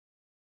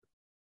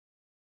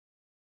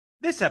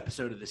This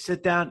episode of The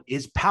Sit Down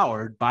is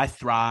powered by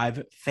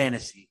Thrive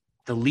Fantasy.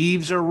 The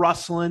leaves are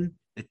rustling,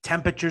 the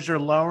temperatures are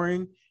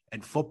lowering,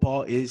 and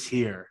football is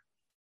here.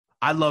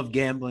 I love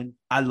gambling.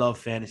 I love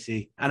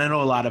fantasy. And I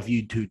know a lot of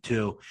you do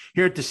too.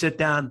 Here at The Sit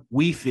Down,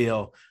 we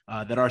feel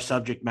that our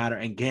subject matter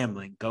and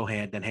gambling go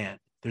hand in hand.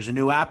 There's a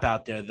new app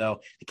out there,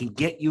 though, that can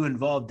get you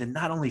involved in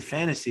not only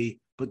fantasy,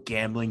 but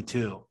gambling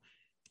too.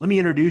 Let me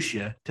introduce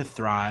you to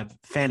Thrive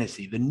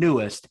Fantasy, the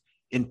newest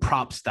in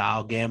prop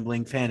style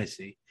gambling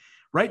fantasy.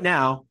 Right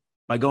now,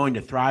 by going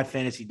to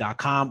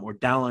thrivefantasy.com or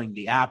downloading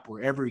the app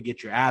wherever you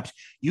get your apps,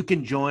 you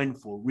can join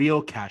for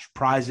real cash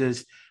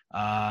prizes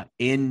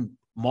in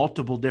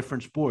multiple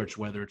different sports,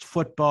 whether it's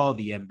football,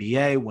 the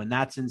NBA, when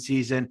that's in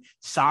season,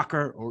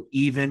 soccer, or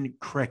even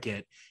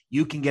cricket.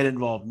 You can get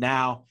involved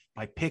now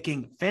by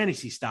picking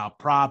fantasy-style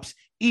props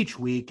each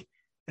week,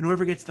 and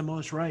whoever gets the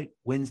most right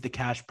wins the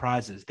cash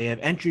prizes. They have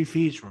entry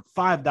fees from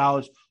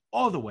 $5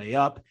 all the way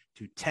up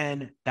to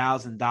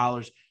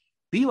 $10,000.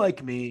 Be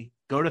like me.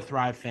 Go to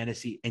Thrive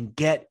Fantasy and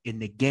get in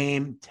the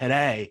game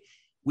today.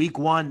 Week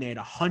 1, they had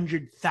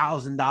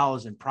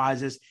 $100,000 in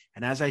prizes.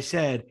 And as I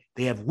said,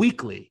 they have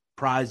weekly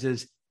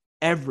prizes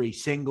every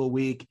single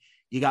week.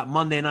 You got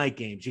Monday night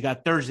games. You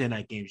got Thursday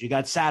night games. You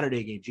got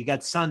Saturday games. You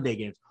got Sunday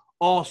games.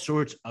 All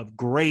sorts of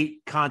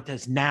great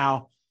contests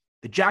now.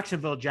 The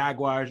Jacksonville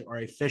Jaguars are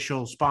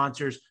official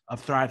sponsors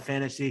of Thrive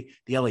Fantasy.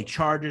 The LA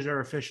Chargers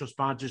are official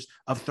sponsors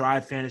of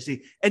Thrive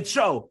Fantasy. And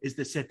so is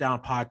the Sit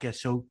Down Podcast.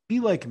 So be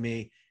like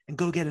me and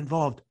go get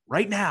involved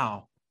right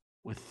now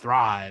with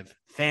Thrive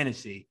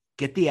Fantasy.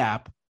 Get the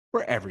app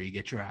wherever you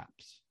get your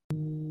apps.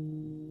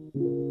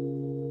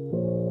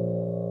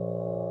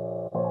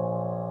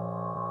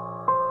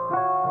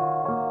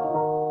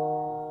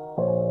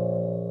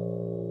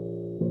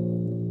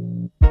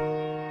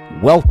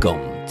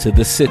 Welcome to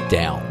The Sit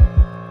Down,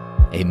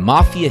 a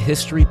Mafia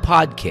history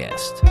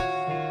podcast.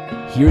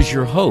 Here's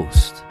your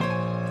host,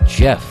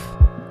 Jeff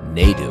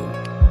Nadeau.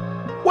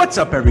 What's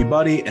up,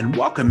 everybody, and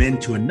welcome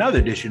into another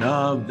edition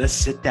of The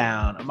Sit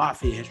Down, a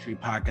Mafia history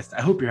podcast.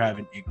 I hope you're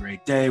having a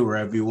great day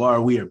wherever you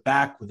are. We are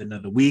back with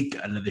another week,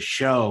 another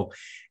show,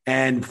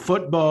 and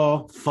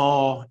football,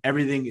 fall,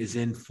 everything is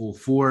in full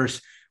force.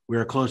 We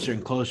are closer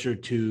and closer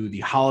to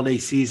the holiday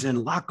season.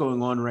 A lot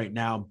going on right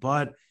now,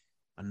 but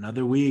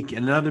another week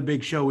and another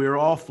big show. We were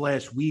off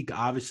last week.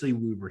 Obviously,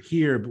 we were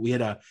here, but we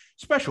had a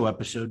special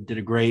episode, did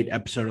a great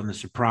episode on The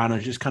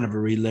Sopranos, just kind of a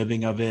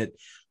reliving of it.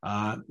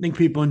 I think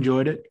people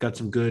enjoyed it, got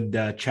some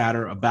good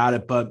chatter about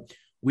it, but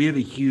we have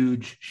a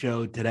huge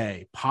show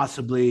today,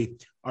 possibly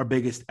our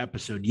biggest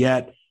episode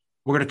yet.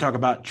 We're going to talk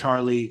about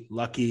Charlie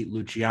Lucky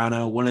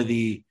Luciano,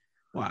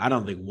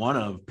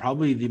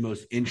 probably the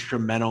most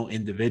instrumental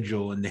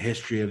individual in the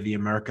history of the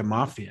American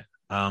Mafia.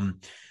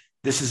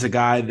 This is a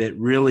guy that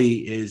really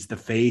is the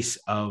face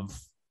of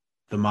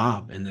the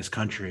mob in this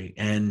country.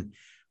 And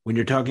when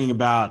you're talking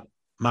about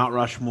Mount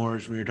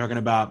Rushmores, when you're talking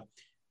about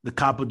the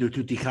capo di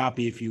tutti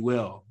capi, if you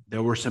will,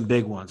 there were some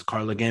big ones: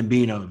 Carlo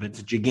Gambino,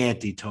 Vincent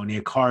Gigante, Tony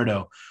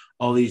Accardo,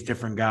 all these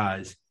different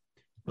guys.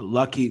 But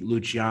Lucky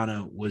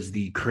Luciano was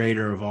the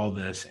creator of all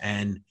this.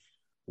 And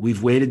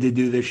we've waited to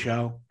do this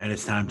show, and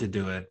it's time to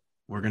do it.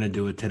 We're going to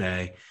do it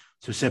today.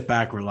 So sit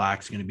back,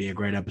 relax. It's going to be a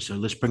great episode.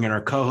 Let's bring in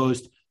our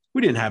co-host.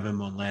 We didn't have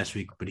him on last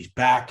week, but he's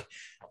back.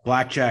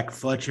 Blackjack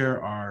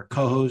Fletcher, our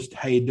co-host.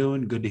 How you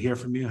doing? Good to hear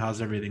from you.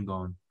 How's everything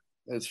going?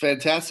 It's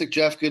fantastic,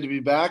 Jeff. Good to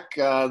be back.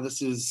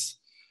 This is,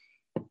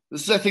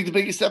 I think, the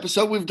biggest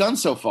episode we've done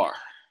so far.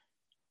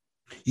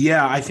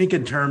 Yeah, I think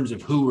in terms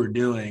of who we're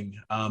doing,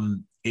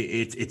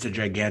 it's a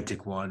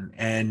gigantic one.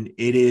 And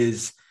it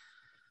is,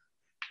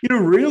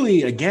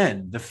 really,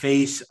 again, the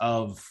face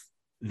of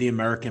the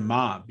American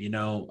mob.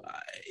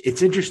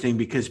 It's interesting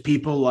because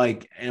people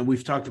and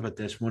we've talked about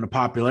this, from a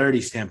popularity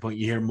standpoint,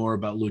 you hear more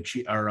about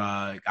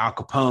Al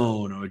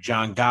Capone or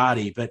John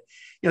Gotti, but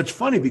it's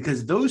funny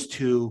because those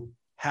two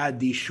had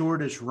the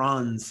shortest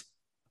runs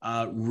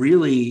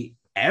really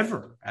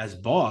ever as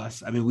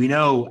boss. I mean, we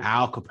know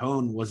Al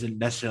Capone wasn't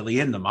necessarily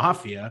in the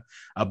mafia,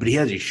 but he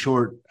has a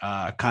short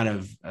kind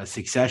of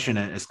succession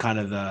as kind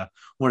of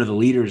one of the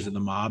leaders of the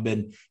mob.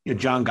 And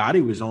John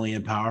Gotti was only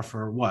in power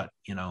for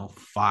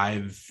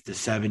 5 to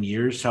 7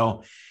 years.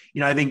 So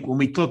I think when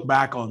we look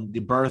back on the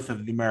birth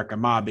of the American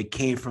mob, it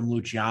came from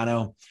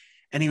Luciano,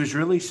 and he was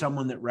really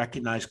someone that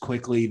recognized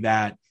quickly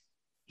that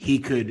he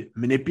could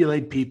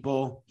manipulate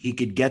people, he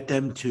could get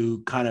them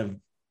to kind of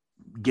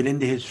get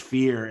into his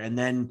sphere, and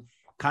then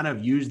kind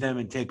of use them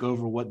and take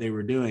over what they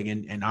were doing.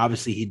 And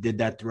obviously he did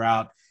that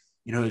throughout,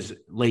 his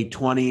late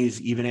 20s,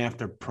 even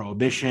after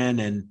Prohibition.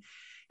 And,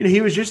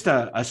 he was just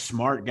a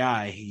smart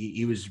guy.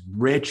 He was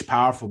rich,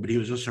 powerful, but he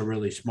was also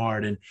really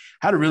smart and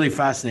had a really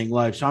fascinating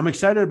life. So I'm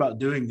excited about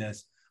doing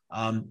this.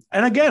 And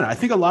again, I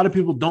think a lot of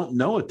people don't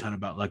know a ton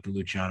about Lucky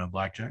Luciano,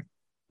 Blackjack.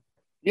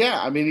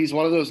 Yeah. I mean, he's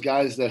one of those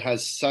guys that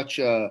has such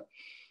a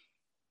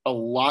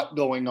lot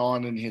going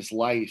on in his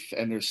life,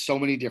 and there's so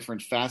many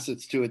different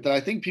facets to it that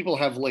I think people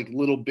have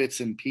little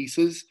bits and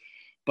pieces,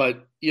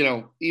 but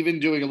even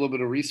doing a little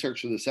bit of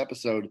research for this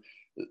episode,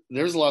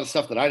 there's a lot of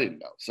stuff that I didn't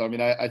know. So, I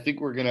mean, I think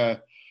we're going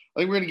I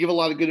think we're going to give a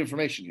lot of good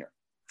information here.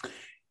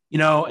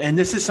 And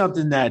this is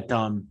something that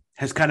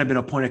has kind of been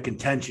a point of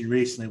contention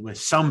recently with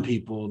some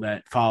people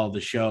that follow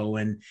the show.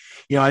 And,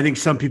 I think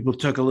some people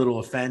took a little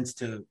offense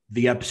to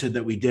the episode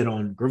that we did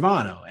on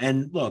Gravano.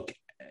 And look,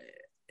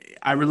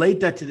 I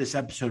relate that to this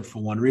episode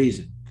for one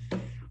reason.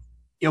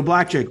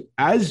 Blackjack,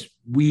 as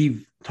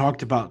we've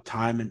talked about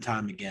time and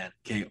time again,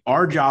 okay,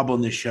 our job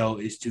on this show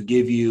is to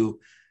give you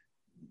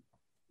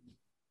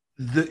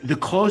the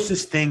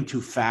closest thing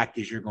to fact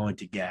as you're going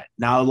to get.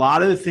 Now, a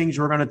lot of the things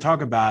we're going to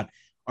talk about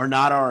are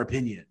not our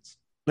opinions.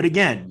 But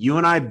again, you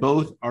and I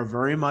both are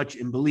very much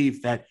in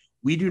belief that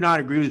we do not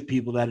agree with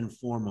people that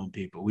inform on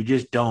people. We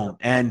just don't.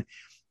 And,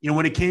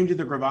 when it came to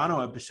the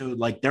Gravano episode,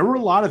 like there were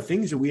a lot of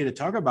things that we had to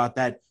talk about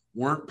that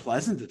weren't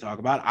pleasant to talk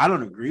about. I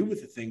don't agree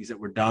with the things that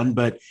were done,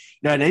 but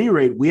at any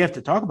rate, we have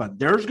to talk about it.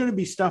 There's going to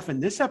be stuff in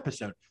this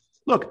episode.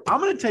 Look, I'm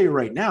going to tell you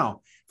right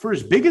now, for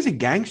as big as a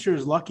gangster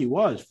as Lucky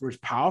was, for as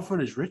powerful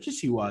and as rich as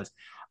he was,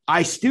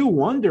 I still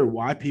wonder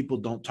why people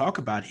don't talk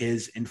about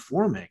his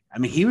informing. I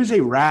mean, he was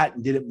a rat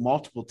and did it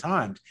multiple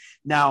times.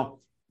 Now,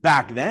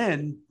 back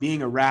then,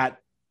 being a rat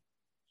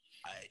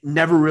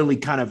never really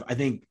kind of, I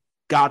think,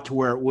 got to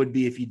where it would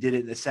be if you did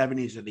it in the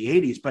 70s or the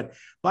 80s. But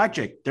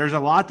Blackjack, there's a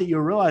lot that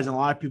you'll realize and a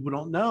lot of people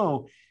don't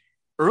know.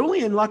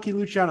 Early in Lucky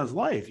Luciano's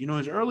life,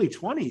 his early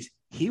 20s,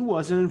 he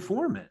was an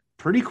informant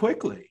pretty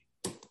quickly.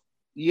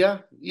 Yeah,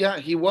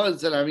 he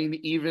was. And I mean,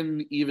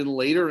 even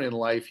later in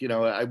life,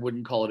 I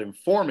wouldn't call it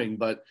informing,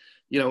 but,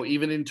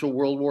 even into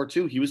World War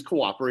II, he was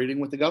cooperating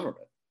with the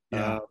government.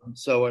 Yeah.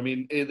 So, I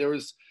mean, there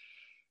was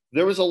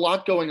a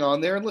lot going on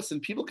there. And listen,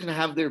 people can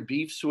have their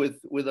beefs with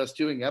us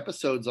doing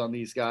episodes on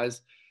these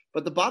guys.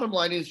 But the bottom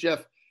line is,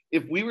 Jeff,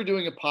 if we were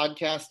doing a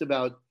podcast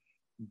about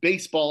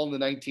baseball in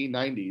the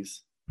 1990s,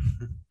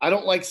 I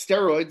don't like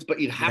steroids, but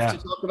you'd have to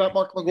talk about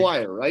Mark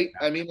McGwire, right?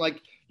 I mean, like,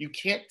 you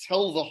can't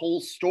tell the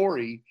whole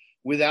story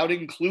without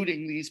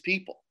including these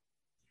people.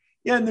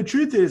 Yeah, and the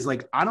truth is,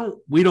 like,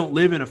 we don't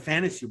live in a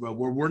fantasy world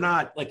where we're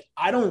not, like,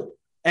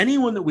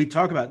 anyone that we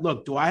talk about,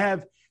 look, do I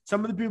have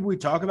some of the people we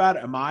talk about,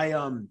 am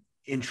I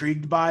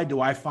intrigued by?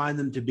 Do I find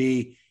them to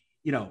be,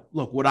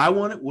 look, would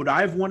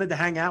I have wanted to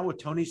hang out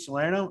with Tony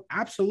Salerno?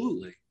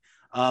 Absolutely.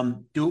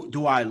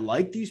 Do I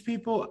like these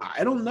people?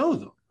 I don't know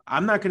them.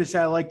 I'm not going to say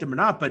I like them or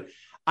not, but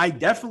I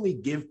definitely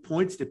give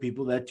points to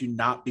people that do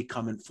not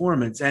become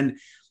informants. And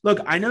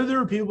look, I know there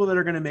are people that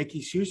are going to make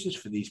excuses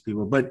for these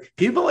people, but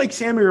people like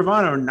Sammy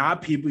Ravano are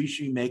not people you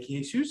should be making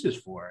excuses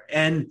for.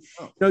 And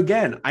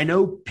again, I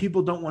know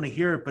people don't want to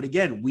hear it, but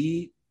again,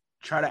 we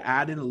try to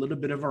add in a little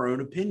bit of our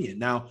own opinion.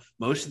 Now,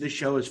 most of the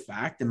show is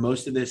fact and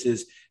most of this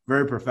is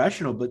very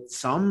professional, but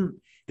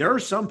there are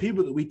some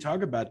people that we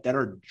talk about that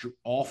are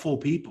awful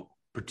people,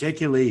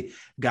 particularly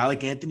a guy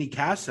like Anthony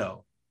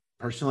Casso,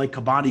 person like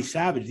Kabani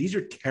Savage. These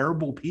are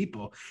terrible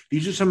people.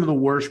 These are some of the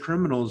worst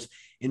criminals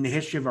in the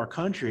history of our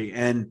country.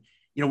 And,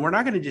 we're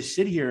not going to just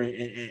sit here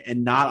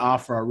and not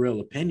offer our real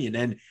opinion.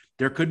 And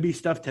there could be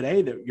stuff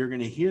today that you're going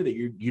to hear that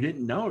you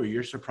didn't know or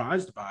you're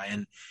surprised by.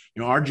 And,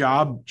 our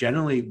job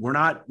generally, we're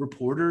not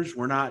reporters.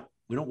 We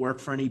don't work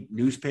for any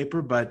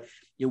newspaper, but,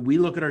 we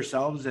look at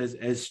ourselves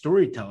as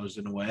storytellers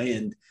in a way.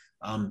 And,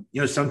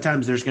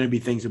 sometimes there's going to be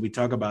things that we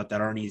talk about that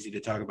aren't easy to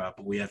talk about,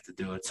 but we have to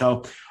do it.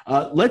 So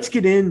let's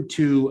get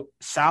into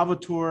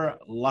Salvatore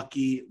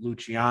Lucky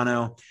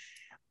Luciano.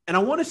 And I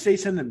want to say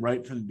something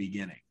right from the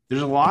beginning.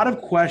 There's a lot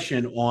of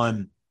question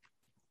on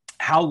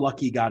how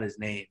Lucky got his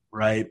name,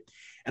 right?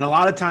 And a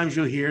lot of times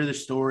you'll hear the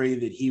story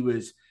that he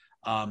was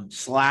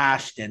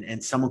slashed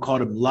and someone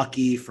called him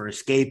Lucky for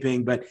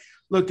escaping. But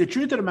look, the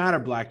truth of the matter,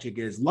 Blackjack,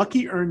 is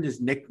Lucky earned his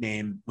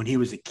nickname when he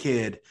was a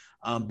kid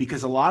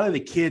because a lot of the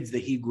kids that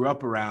he grew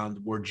up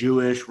around were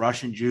Jewish,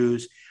 Russian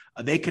Jews.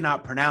 They could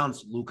not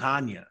pronounce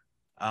Lucania,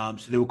 so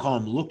they would call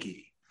him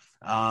Lucky.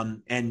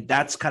 And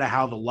that's kind of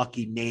how the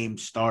Lucky name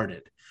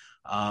started.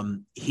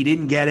 He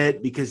didn't get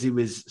it because he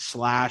was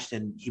slashed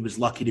and he was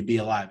lucky to be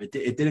alive. It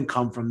didn't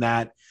come from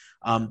that.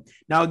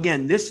 Now,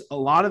 again, a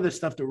lot of the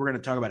stuff that we're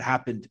going to talk about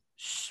happened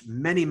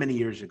many, many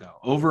years ago,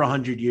 over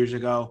 100 years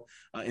ago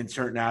in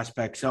certain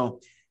aspects.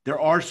 So there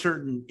are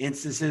certain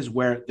instances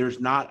where there's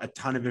not a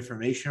ton of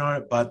information on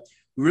it, but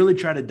we really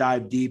try to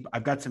dive deep.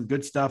 I've got some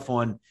good stuff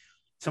on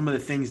some of the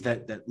things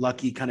that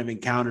Lucky kind of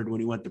encountered when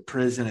he went to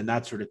prison and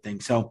that sort of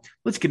thing. So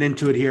let's get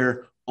into it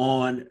here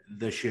on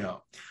the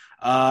show.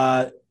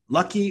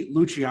 Lucky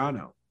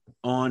Luciano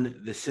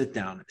on the sit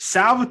down.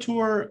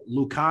 Salvatore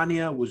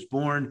Lucania was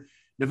born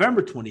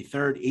November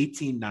 23rd,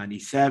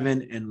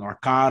 1897 in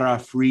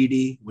Lascara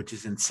Friuli, which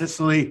is in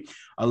Sicily.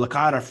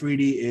 Lascara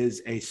Friuli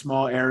is a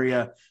small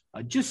area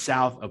just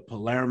south of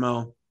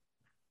Palermo.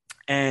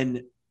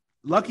 And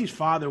Lucky's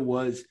father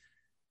was,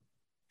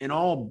 in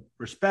all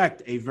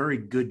respect, a very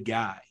good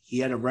guy. He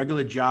had a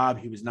regular job.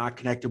 He was not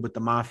connected with the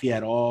mafia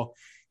at all.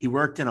 He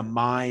worked in a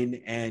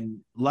mine, and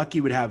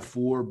Lucky would have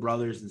 4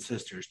 brothers and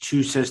sisters,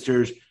 2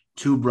 sisters,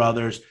 2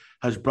 brothers.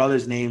 His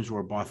brothers' names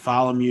were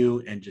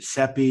Bartholomew and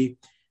Giuseppe,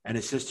 and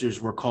his sisters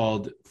were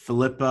called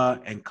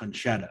Philippa and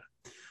Concetta.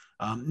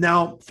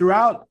 Now,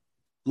 throughout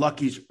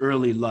Lucky's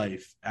early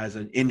life as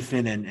an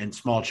infant and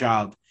small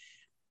child,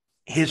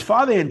 his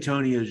father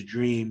Antonio's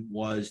dream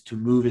was to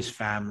move his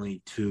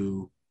family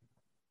to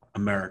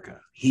America.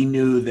 He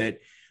knew that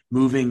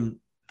moving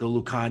the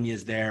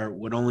Lucanias there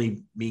would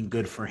only mean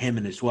good for him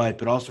and his wife,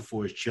 but also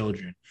for his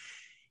children.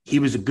 He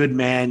was a good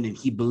man, and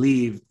he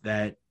believed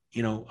that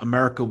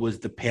America was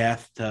the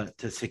path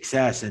to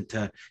success and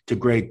to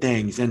great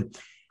things. And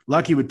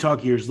Lucky would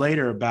talk years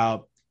later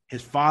about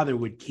his father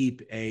would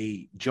keep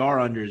a jar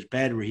under his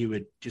bed where he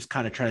would just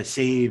kind of try to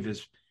save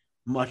as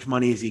much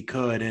money as he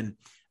could. And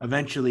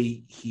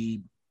eventually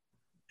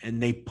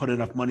they put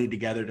enough money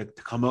together to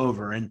come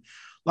over. And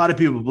a lot of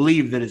people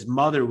believe that his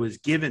mother was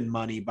given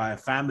money by a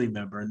family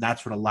member, and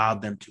that's what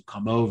allowed them to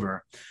come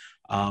over.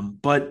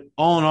 But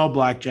all in all,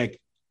 Blackjack,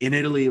 in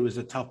Italy, it was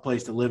a tough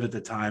place to live at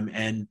the time.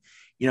 And,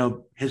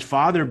 his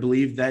father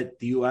believed that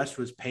the U.S.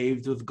 was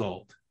paved with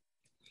gold.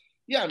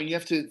 Yeah, I mean, you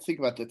have to think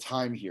about the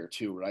time here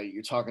too, right?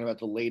 You're talking about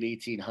the late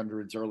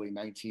 1800s, early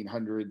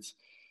 1900s.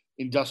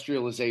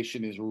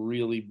 Industrialization is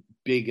really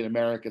big in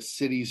America.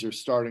 Cities are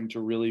starting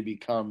to really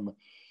become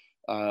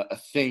a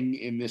thing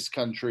in this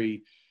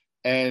country.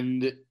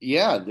 And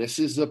yeah, this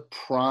is a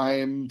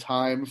prime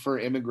time for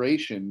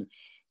immigration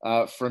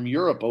from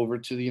Europe over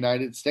to the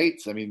United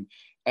States. I mean,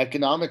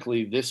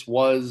 economically, this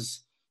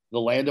was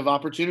the land of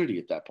opportunity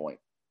at that point.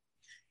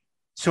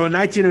 So in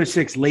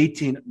 1906, late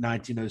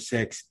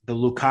 1906, the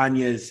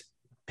Lucanias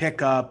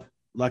pick up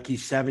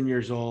Lucky's 7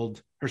 years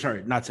old, or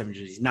sorry, not 7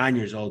 years, he's 9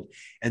 years old,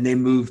 and they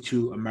move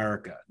to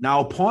America.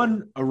 Now,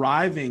 upon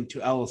arriving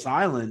to Ellis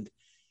Island,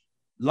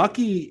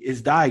 Lucky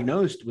is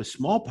diagnosed with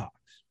smallpox,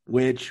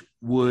 which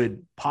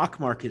would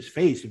pockmark his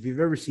face. If you've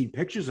ever seen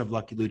pictures of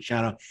Lucky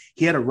Luciano,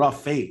 he had a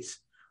rough face.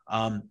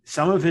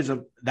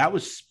 That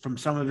was from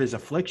some of his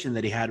affliction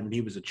that he had when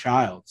he was a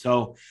child.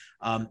 So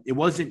it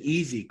wasn't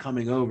easy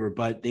coming over,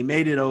 but they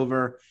made it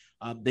over.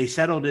 They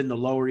settled in the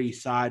Lower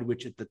East Side,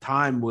 which at the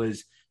time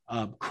was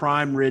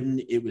crime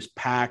ridden. It was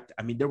packed.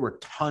 I mean, there were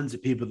tons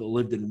of people that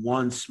lived in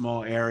one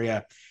small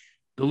area.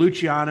 The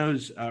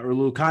Lucianos or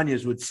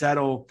Lucanias would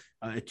settle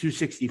at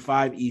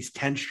 265 East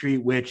 10th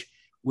Street, which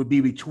would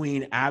be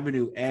between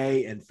Avenue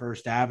A and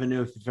First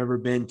Avenue. If you've ever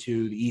been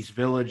to the East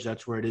Village,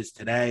 that's where it is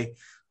today.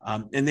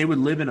 And they would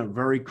live in a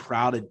very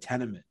crowded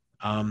tenement.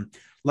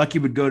 Lucky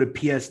would go to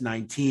PS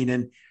 19.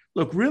 And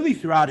look, really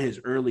throughout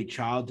his early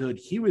childhood,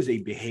 he was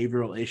a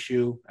behavioral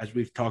issue, as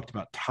we've talked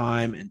about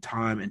time and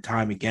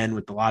time again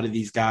with a lot of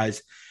these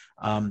guys.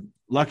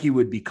 Lucky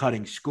would be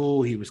cutting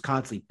school. He was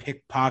constantly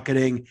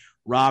pickpocketing,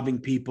 robbing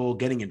people,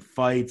 getting in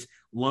fights,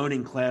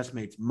 loaning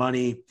classmates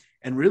money,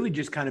 and really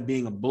just kind of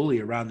being a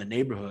bully around the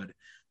neighborhood.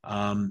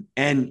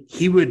 And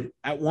he would,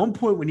 at one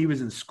point when he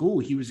was in school,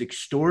 he was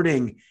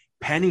extorting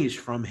pennies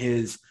from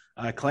his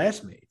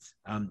classmates.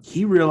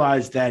 He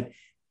realized that,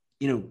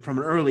 from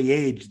an early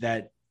age,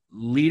 that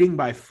leading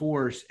by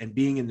force and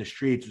being in the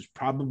streets was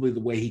probably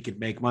the way he could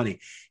make money.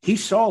 He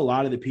saw a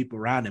lot of the people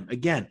around him.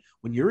 Again,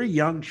 when you're a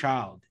young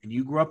child and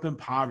you grew up in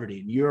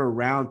poverty and you're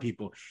around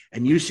people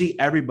and you see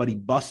everybody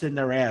busting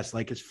their ass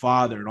like his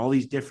father and all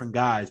these different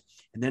guys,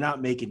 and they're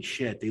not making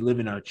shit. They live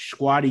in a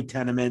squatty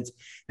tenements.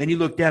 Then you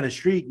look down the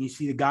street and you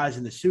see the guys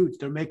in the suits.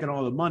 They're making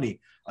all the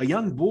money. A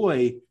young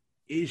boy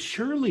is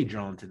surely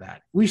drawn to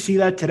that. We see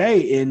that today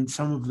in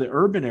some of the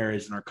urban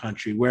areas in our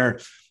country where,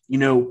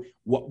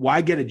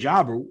 why get a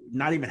job or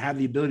not even have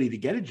the ability to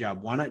get a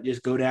job? Why not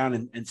just go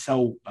down and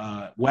sell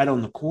wet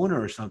on the corner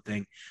or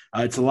something?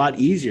 It's a lot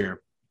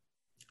easier.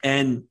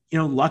 And,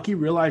 Lucky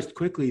realized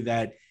quickly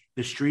that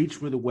the streets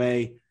were the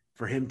way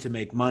for him to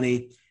make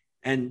money.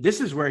 And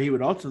this is where he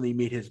would ultimately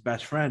meet his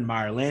best friend,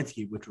 Meyer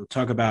Lansky, which we'll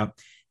talk about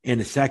in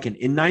a second.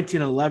 In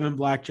 1911,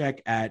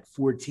 Blackjack, at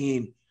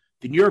 14,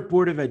 the New York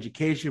Board of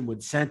Education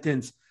would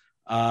sentence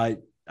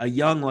a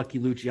young Lucky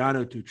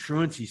Luciano to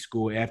truancy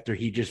school after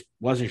he just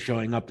wasn't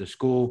showing up to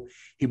school.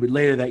 He would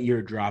later that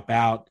year drop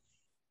out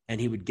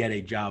and he would get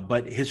a job.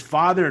 But his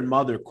father and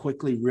mother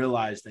quickly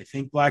realized, I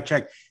think,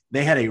 Blackjack,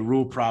 they had a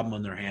real problem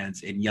on their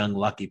hands in young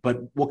Lucky.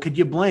 But what could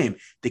you blame?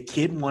 The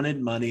kid wanted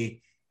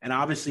money. And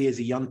obviously, as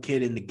a young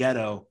kid in the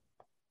ghetto,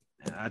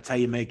 that's how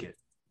you make it.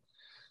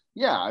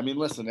 Yeah, I mean,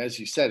 listen, as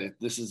you said,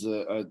 this is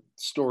a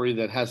story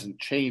that hasn't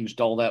changed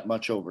all that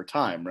much over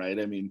time, right?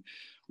 I mean,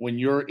 when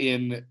you're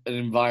in an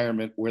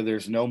environment where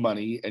there's no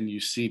money and you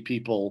see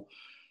people,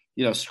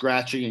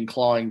 scratching and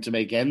clawing to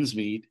make ends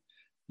meet,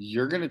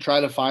 you're going to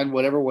try to find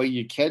whatever way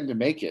you can to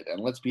make it. And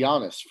let's be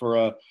honest, for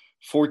a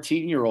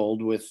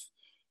 14-year-old with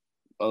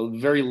a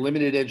very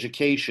limited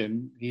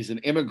education, he's an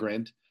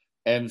immigrant,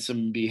 and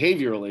some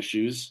behavioral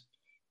issues,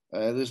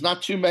 there's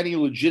not too many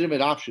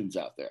legitimate options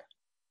out there.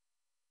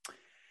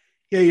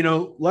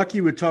 Yeah, Lucky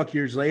would talk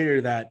years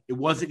later that it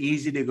wasn't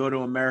easy to go to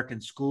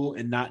American school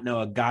and not know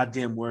a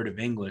goddamn word of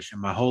English. In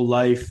my whole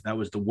life, that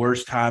was the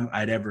worst time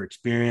I'd ever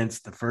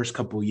experienced the first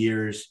couple of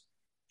years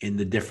in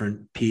the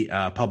different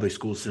public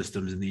school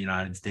systems in the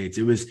United States.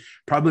 It was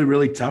probably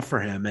really tough for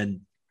him.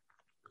 And,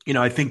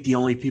 I think the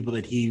only people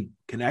that he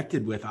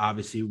connected with,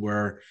 obviously,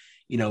 were,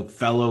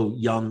 fellow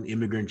young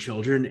immigrant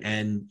children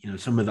and,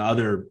 some of the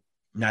other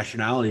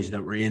nationalities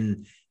that were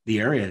in the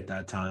area at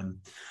that time.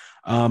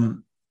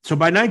 So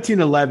by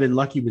 1911,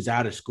 Lucky was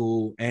out of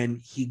school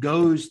and he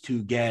goes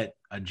to get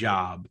a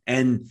job.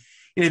 And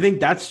I think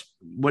that's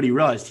what he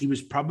realized. He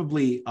was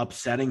probably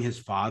upsetting his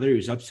father. He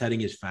was upsetting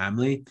his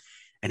family.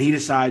 And he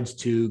decides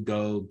to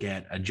go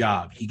get a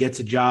job. He gets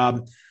a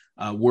job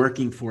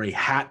working for a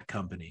hat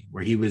company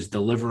where he was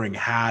delivering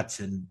hats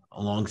and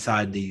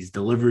alongside these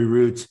delivery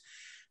routes.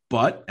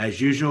 But as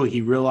usual,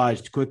 he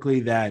realized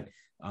quickly that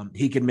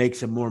he could make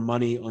some more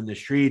money on the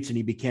streets, and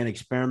he began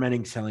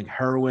experimenting selling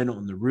heroin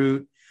on the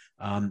route.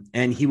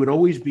 And he would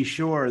always be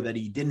sure that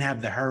he didn't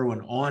have the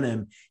heroin on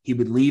him. He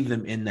would leave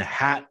them in the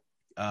hat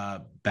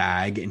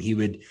bag, and he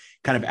would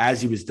kind of,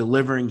 as he was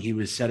delivering, he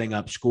was setting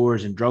up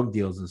scores and drug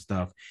deals and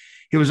stuff.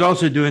 He was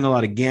also doing a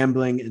lot of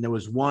gambling, and there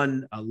was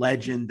one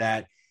legend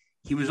that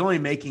he was only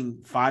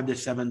making $5 to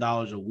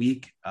 $7 a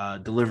week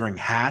delivering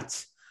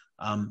hats.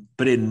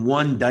 But in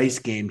one dice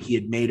game, he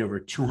had made over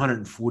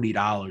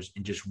 $240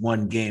 in just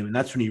one game. And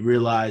that's when he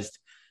realized,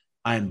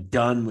 I'm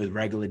done with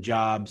regular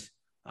jobs.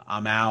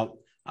 I'm out.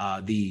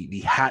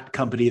 The hat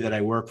company that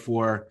I work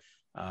for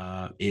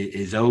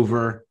is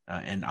over,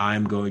 and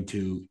I'm going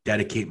to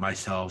dedicate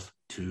myself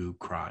to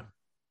crime.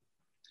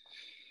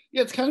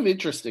 Yeah, it's kind of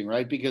interesting,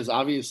 right? Because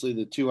obviously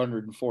the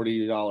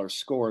 $240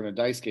 score in a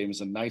dice game is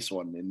a nice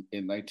one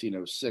in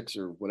 1906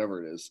 or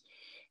whatever it is.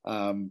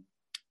 But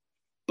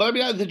I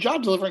mean, the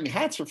job delivering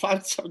hats for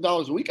 $5 to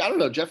 $7 a week, I don't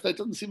know, Jeff, that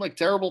doesn't seem like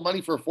terrible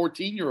money for a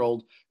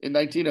 14-year-old in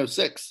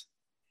 1906.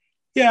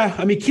 Yeah.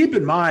 I mean, keep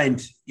in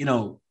mind, in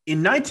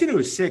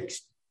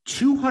 1906,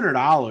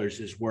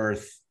 $200 is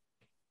worth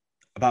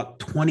about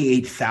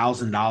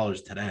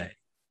 $28,000 today.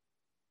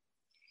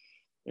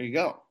 There you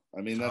go.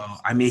 I mean,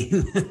 I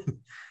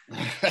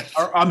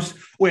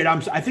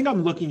think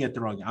I'm looking at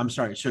the wrong. I'm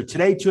sorry. So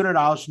today, $200 from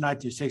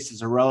 1906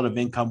 is a relative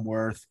income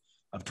worth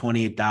of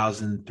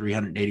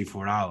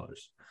 $28,384.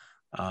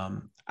 I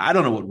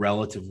don't know what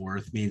relative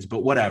worth means,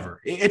 but whatever.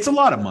 It's a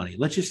lot of money.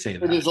 Let's just say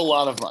that. It is a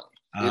lot of money.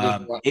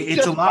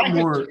 It's a lot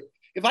more.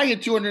 If I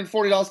get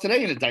 $240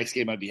 today in a dice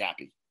game, I'd be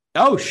happy.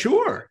 Oh,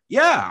 sure.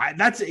 Yeah,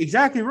 that's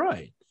exactly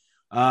right.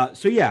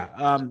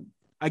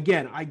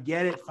 Again, I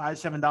get it.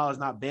 $5 to $7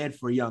 not bad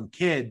for a young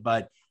kid,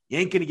 but you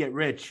ain't going to get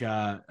rich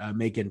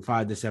making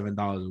 $5 to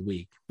 $7 a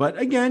week. But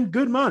again,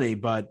 good money.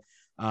 But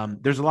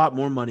there's a lot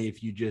more money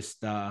if you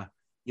just get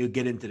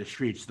into the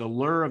streets. The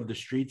lure of the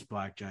streets,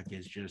 blackjack,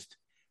 is just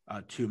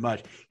too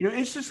much.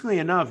 Interestingly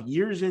enough,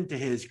 years into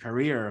his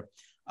career,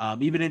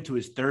 even into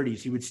his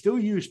 30s, he would still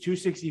use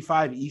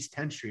 265 East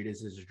 10th Street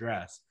as his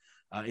address.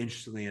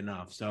 Interestingly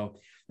enough, so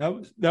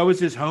that was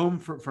his home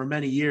for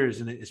many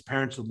years, and his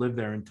parents would live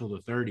there until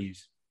the 30s.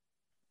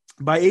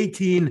 By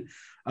 18,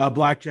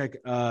 Blackjack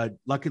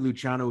Lucky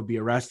Luciano would be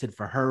arrested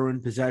for heroin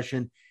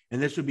possession,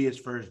 and this would be his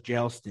first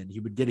jail stint.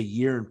 He would get a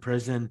year in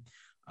prison,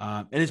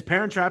 and his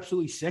parents are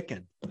absolutely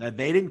sickened that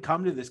they didn't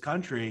come to this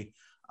country,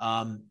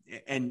 and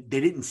they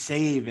didn't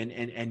save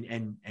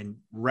and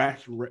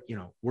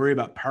worry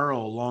about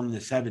peril along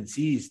the seven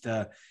seas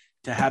to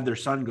have their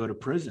son go to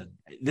prison.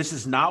 This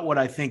is not what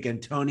I think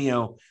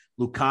Antonio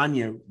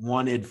Lucania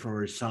wanted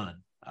for his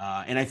son.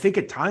 And I think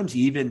at times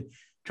he even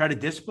tried to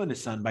discipline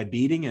his son by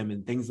beating him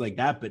and things like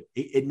that, but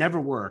it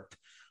never worked,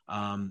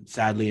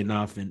 sadly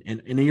enough.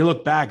 And you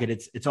look back and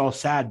it's all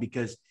sad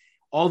because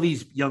all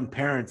these young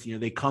parents,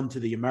 they come to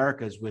the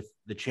Americas with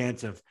the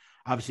chance of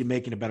obviously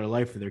making a better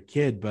life for their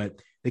kid,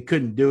 but they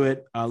couldn't do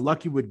it.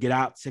 Lucky would get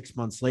out 6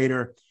 months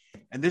later.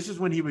 And this is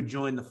when he would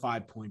join the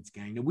 5 Points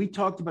Gang. And we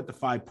talked about the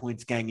 5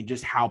 Points Gang and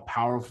just how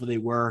powerful they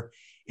were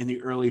in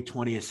the early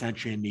 20th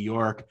century in New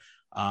York.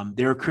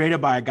 They were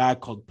created by a guy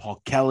called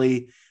Paul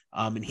Kelly,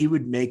 and he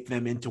would make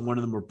them into one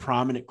of the more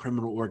prominent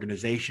criminal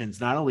organizations,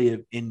 not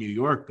only in New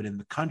York, but in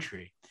the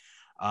country.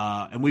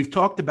 And we've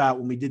talked about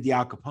when we did the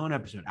Al Capone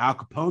episode, Al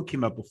Capone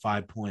came up with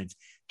 5 points.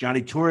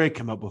 Johnny Torre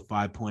came up with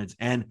 5 points,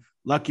 and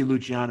Lucky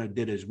Luciano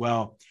did as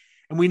well.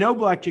 And we know,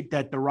 Blackjack,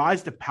 that the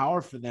rise to power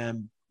for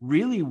them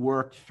really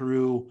worked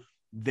through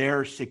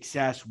their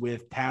success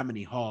with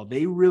Tammany Hall.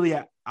 They really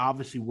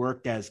obviously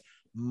worked as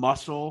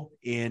muscle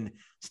in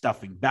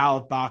stuffing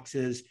ballot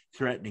boxes,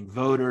 threatening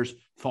voters,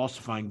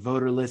 falsifying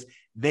voter lists.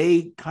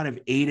 They kind of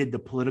aided the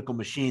political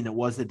machine that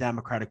was the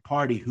Democratic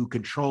Party, who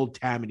controlled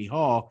Tammany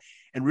Hall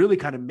and really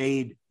kind of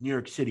made New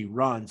York City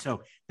run.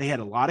 So they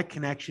had a lot of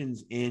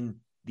connections in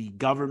the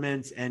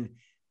governments, and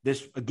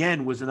this,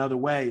 again, was another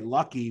way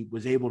Lucky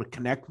was able to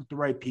connect with the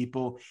right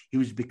people. He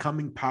was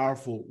becoming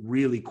powerful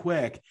really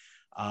quick.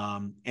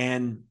 To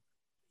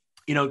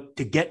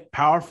get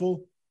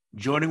powerful,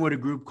 joining with a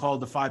group called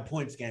the 5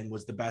 Points Gang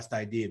was the best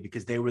idea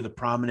because they were the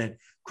prominent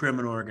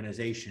criminal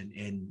organization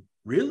in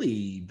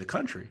really the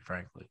country,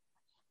 frankly.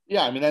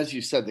 Yeah, I mean, as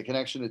you said, the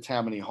connection to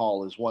Tammany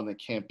Hall is one that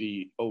can't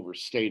be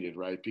overstated,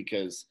 right?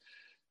 Because,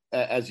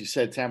 as you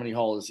said, Tammany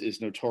Hall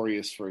is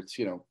notorious for its,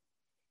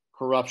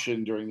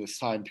 corruption during this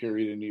time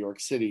period in New York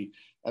City.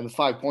 And the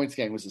 5 Points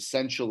Gang was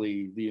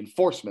essentially the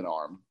enforcement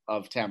arm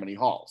of Tammany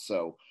Hall.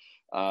 So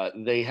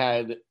they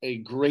had a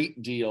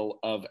great deal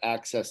of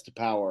access to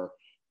power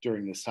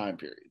during this time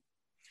period.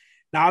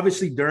 Now,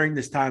 obviously, during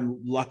this time,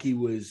 Lucky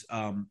was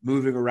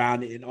moving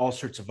around in all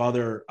sorts of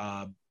other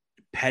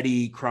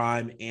petty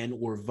crime and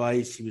or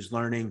vice. He was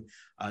learning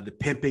the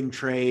pimping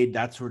trade,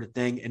 that sort of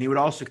thing. And he would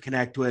also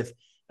connect with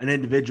an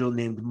individual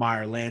named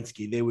Meyer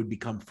Lansky. They would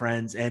become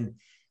friends and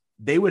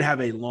they would have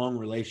a long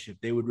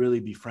relationship. They would really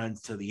be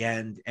friends till the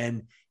end.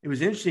 And it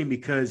was interesting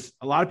because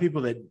a lot of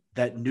people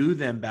that knew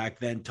them back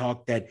then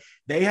talked that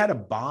they had a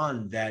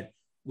bond that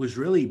was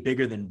really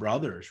bigger than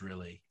brothers,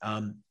 really.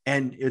 And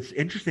it's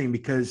interesting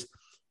because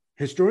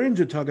historians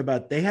would talk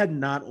about they had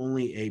not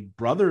only a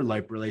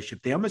brother-like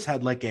relationship, they almost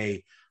had like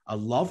a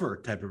lover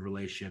type of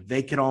relationship.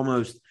 They could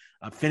almost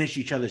finish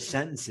each other's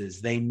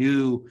sentences. They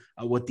knew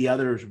what the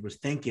other was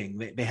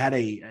thinking. They had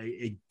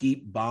a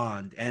deep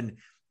bond. And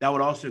that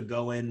would also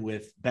go in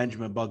with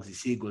Benjamin Bugsy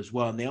Siegel as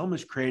well. And they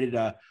almost created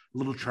a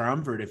little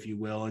triumvirate, if you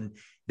will. And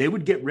they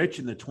would get rich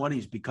in the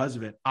 1920s because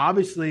of it.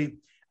 Obviously,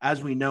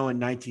 as we know, in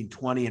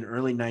 1920 and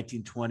early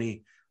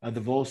 1920, the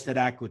Volstead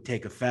Act would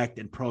take effect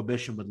and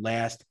prohibition would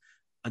last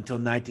until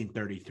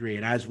 1933.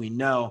 And as we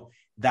know,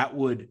 that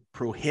would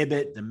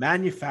prohibit the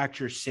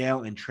manufacture,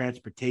 sale, and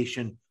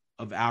transportation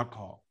of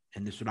alcohol.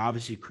 And this would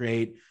obviously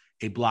create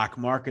a black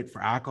market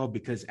for alcohol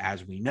because,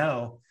 as we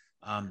know,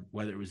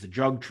 whether it was the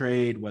drug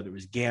trade, whether it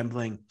was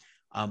gambling,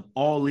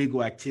 all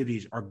legal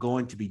activities are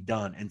going to be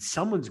done. And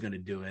someone's going to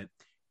do it.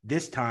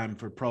 This time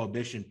for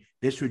prohibition,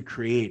 this would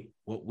create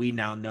what we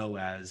now know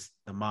as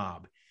the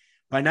mob.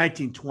 By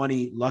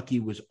 1920, Lucky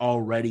was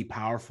already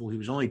powerful. He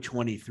was only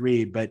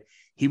 23, but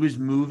he was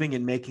moving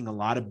and making a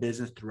lot of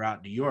business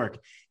throughout New York.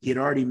 He had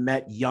already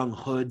met young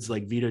hoods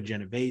like Vito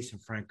Genovese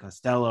and Frank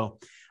Costello,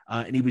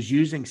 and he was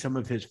using some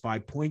of his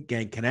 5 Point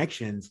Gang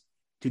connections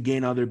to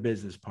gain other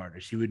business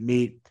partners. He would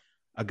meet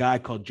a guy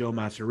called Joe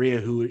Masseria,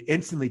 who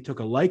instantly took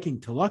a liking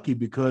to Lucky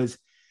because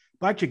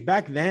Blackjack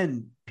back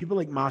then, people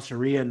like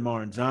Masseria and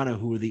Maranzano,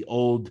 who were the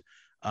old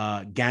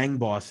gang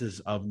bosses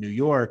of New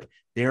York,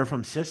 they were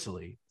from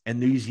Sicily.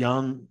 And these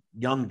young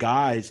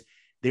guys,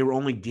 they were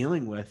only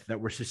dealing with that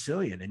were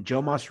Sicilian. And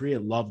Joe Masseria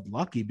loved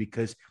Lucky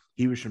because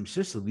he was from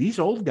Sicily. These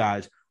old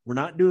guys were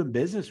not doing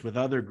business with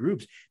other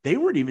groups. They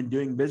weren't even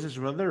doing business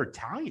with other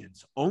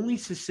Italians, only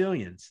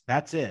Sicilians.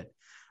 That's it.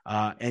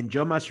 And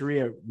Joe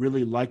Masseria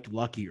really liked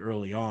Lucky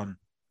early on.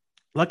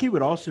 Lucky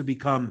would also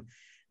become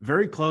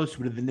very close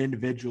with an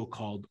individual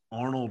called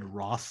Arnold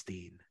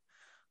Rothstein.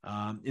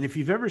 And if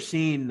you've ever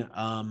seen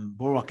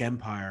Boardwalk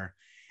Empire,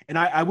 and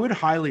I would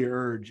highly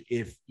urge,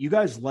 if you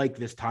guys like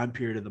this time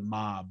period of the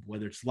mob,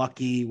 whether it's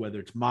Lucky,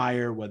 whether it's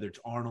Meyer, whether it's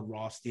Arnold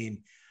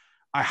Rothstein,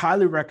 I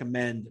highly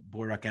recommend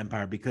Boardwalk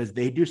Empire because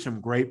they do some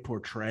great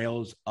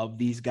portrayals of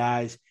these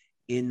guys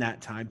in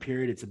that time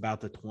period. It's about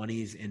the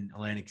 1920s in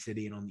Atlantic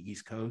City and on the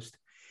East Coast.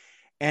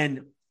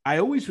 And I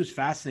always was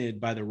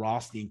fascinated by the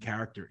Rothstein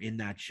character in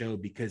that show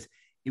because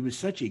it was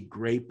such a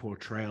great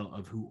portrayal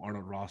of who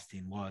Arnold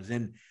Rothstein was.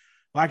 And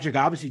Blackjack,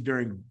 obviously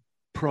during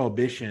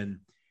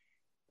Prohibition,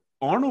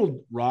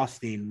 Arnold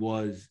Rothstein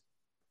was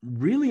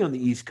really on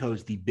the East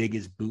Coast, the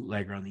biggest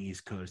bootlegger on the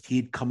East Coast.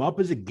 He'd come up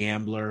as a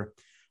gambler.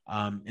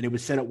 And it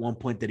was said at one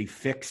point that he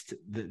fixed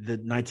the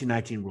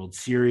 1919 World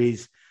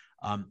Series.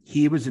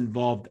 He was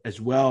involved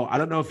as well. I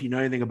don't know if you know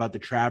anything about the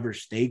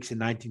Travers Stakes in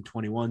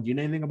 1921. Do you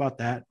know anything about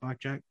that,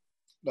 Blackjack?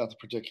 Not the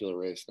particular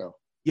race, no.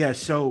 Yeah,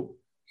 so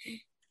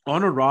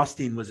Arnold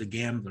Rothstein was a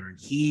gambler, and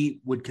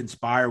he would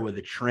conspire with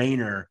a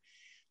trainer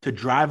to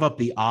drive up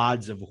the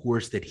odds of a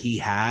horse that he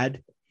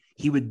had.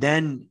 He would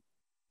then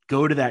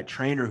go to that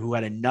trainer who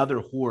had another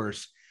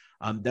horse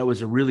that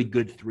was a really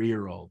good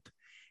 3-year-old,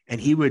 and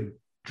he would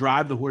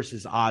drive the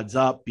horse's odds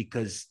up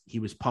because he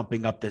was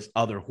pumping up this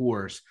other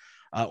horse.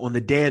 On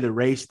the day of the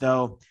race,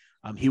 though,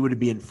 he would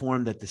be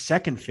informed that the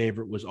second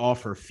favorite was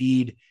off her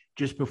feed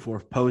just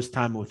before post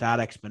time without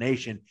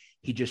explanation.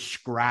 He just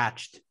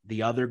scratched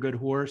the other good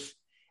horse,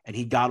 and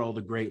he got all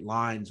the great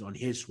lines on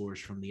his horse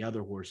from the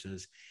other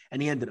horses,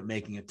 and he ended up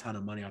making a ton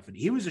of money off it.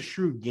 He was a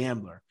shrewd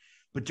gambler,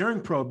 but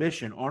during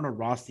Prohibition, Arnold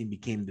Rothstein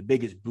became the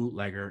biggest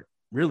bootlegger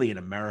really in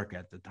America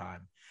at the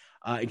time.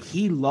 And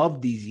he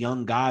loved these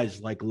young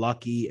guys like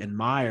Lucky and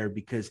Meyer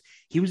because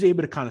he was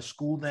able to kind of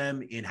school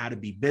them in how to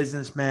be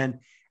businessmen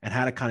and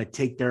how to kind of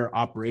take their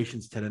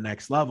operations to the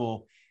next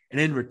level. And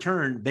in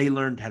return, they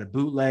learned how to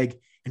bootleg.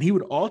 And he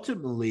would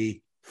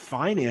ultimately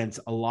finance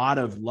a lot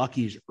of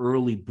Lucky's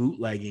early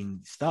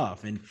bootlegging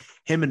stuff. And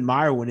him and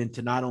Meyer went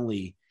into not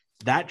only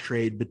that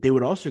trade, but they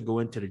would also go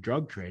into the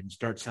drug trade and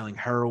start selling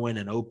heroin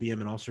and opium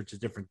and all sorts of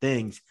different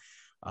things.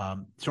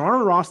 So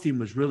Arnold Rothstein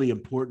was really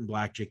important,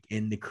 Blackjack,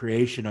 in the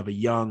creation of a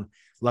young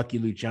Lucky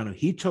Luciano.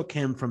 He took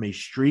him from a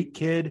street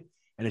kid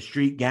and a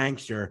street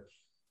gangster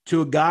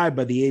to a guy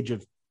by the age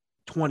of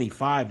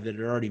 25 that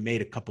had already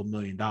made a couple $1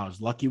 million.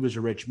 Lucky was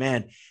a rich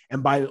man.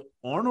 And by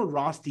Arnold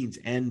Rothstein's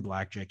end,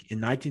 Blackjack, in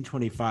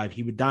 1925,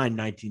 he would die in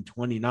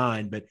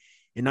 1929. But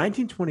in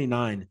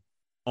 1929,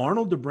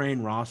 Arnold the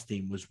Brain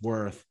Rothstein was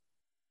worth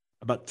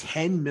about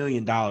 $10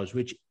 million,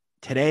 which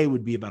today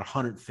would be about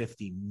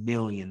 $150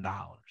 million.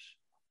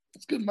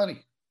 It's good money.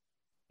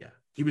 Yeah,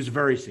 he was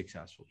very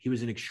successful. He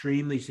was an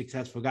extremely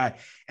successful guy.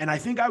 And I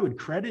think I would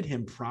credit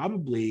him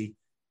probably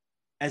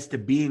as to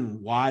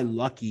being why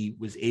Lucky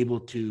was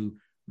able to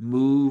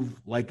move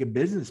like a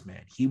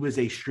businessman. He was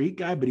a street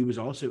guy, but he was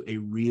also a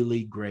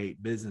really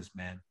great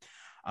businessman.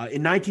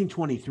 In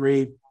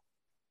 1923,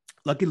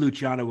 Lucky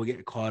Luciano would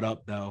get caught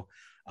up, though,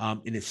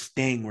 in a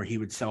sting where he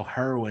would sell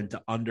heroin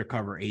to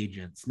undercover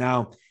agents.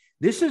 Now,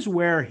 this is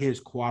where his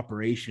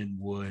cooperation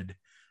would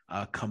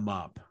come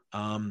up.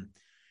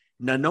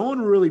 Now, no one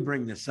will really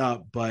bring this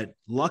up, but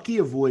Lucky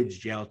avoids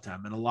jail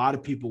time, and a lot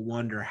of people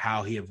wonder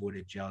how he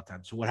avoided jail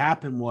time. So what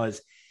happened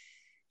was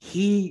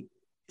he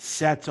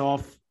sets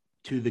off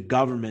to the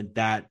government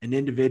that an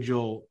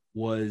individual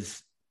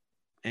was,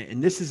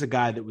 and this is a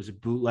guy that was a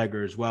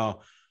bootlegger as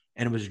well,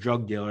 and it was a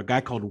drug dealer, a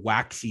guy called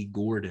Waxy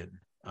Gordon.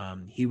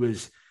 He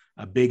was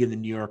big in the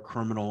New York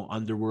criminal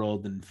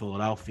underworld and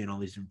Philadelphia and all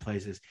these different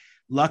places.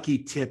 Lucky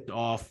tipped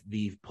off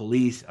the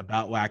police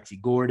about Waxy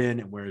Gordon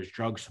and where his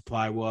drug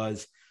supply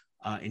was,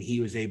 and he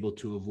was able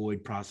to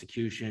avoid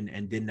prosecution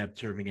and didn't end up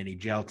serving any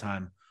jail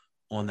time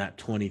on that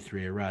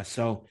 23 arrest.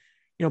 So,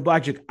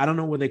 Blackjack, I don't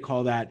know what they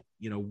call that,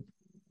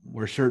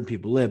 where certain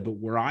people live, but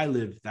where I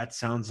live, that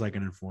sounds like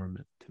an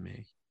informant to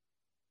me.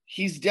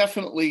 He's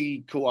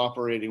definitely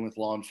cooperating with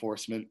law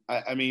enforcement.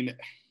 I mean,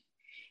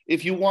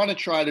 if you want to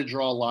try to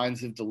draw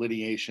lines of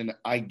delineation,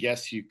 I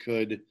guess you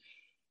could.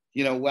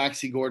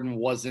 Waxy Gordon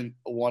wasn't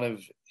one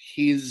of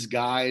his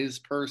guys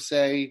per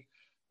se,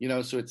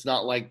 so it's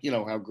not like,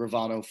 how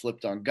Gravano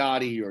flipped on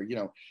Gotti or,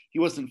 he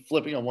wasn't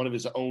flipping on one of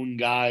his own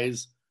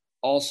guys.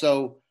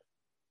 Also,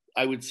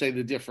 I would say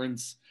the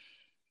difference,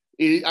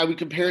 I would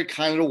compare it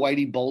kind of to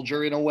Whitey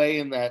Bulger in a way,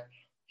 in that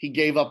he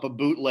gave up a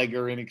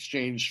bootlegger in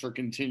exchange for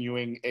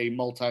continuing a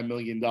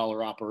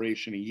multi-million-dollar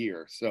operation a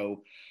year.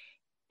 So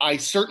I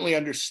certainly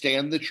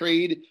understand the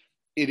trade.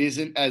 It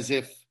isn't as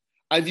if,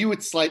 I view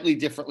it slightly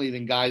differently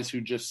than guys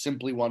who just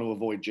simply want to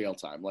avoid jail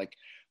time. Like,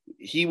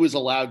 he was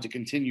allowed to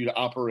continue to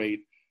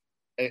operate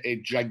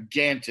a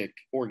gigantic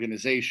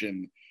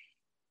organization,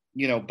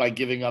 by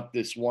giving up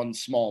this one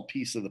small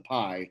piece of the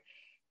pie.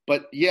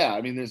 But yeah,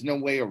 I mean, there's no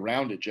way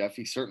around it, Jeff.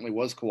 He certainly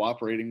was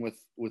cooperating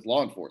with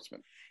law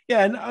enforcement.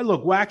 Yeah, and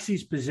look,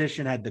 Waxy's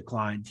position had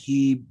declined.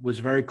 He was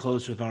very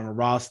close with Arnold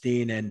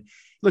Rothstein, and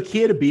look, he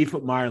had a beef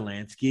with Meyer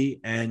Lansky,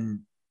 and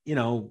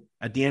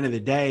at the end of the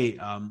day,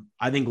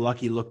 I think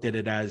Lucky looked at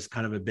it as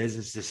kind of a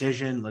business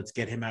decision. Let's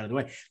get him out of the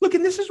way. Look,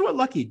 and this is what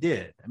Lucky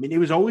did. I mean, it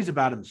was always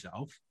about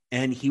himself,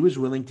 and he was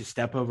willing to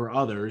step over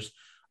others.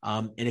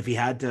 And if he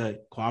had to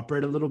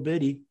cooperate a little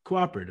bit, he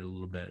cooperated a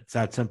little bit. It's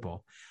that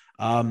simple.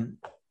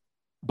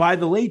 By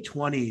the late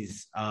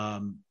 20s,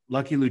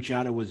 Lucky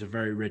Luciano was a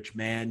very rich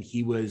man.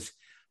 He was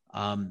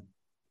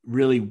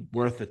really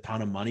worth a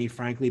ton of money,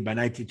 frankly. By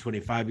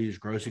 1925, he was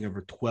grossing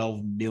over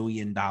 $12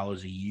 million a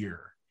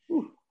year.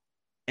 Ooh.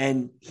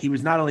 And he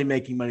was not only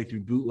making money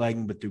through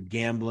bootlegging, but through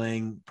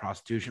gambling,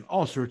 prostitution,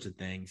 all sorts of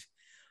things.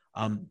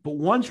 But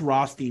once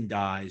Rothstein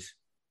dies,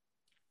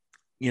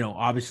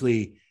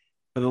 obviously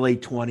by the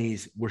late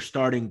 20s, we're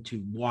starting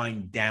to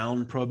wind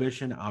down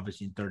prohibition.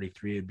 Obviously in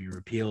 33, it'd be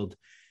repealed.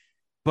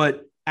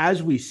 But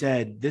as we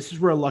said, this is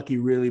where Lucky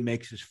really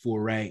makes his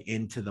foray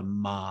into the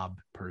mob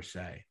per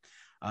se.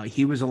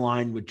 He was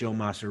aligned with Joe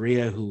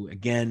Masseria, who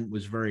again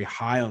was very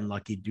high on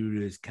Lucky due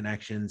to his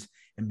connections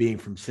and being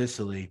from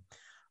Sicily.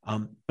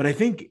 But I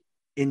think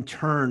in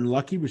turn,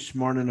 Lucky was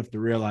smart enough to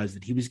realize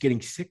that he was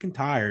getting sick and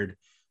tired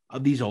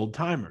of these old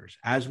timers.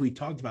 As we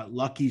talked about,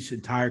 Lucky's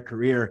entire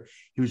career,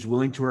 he was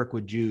willing to work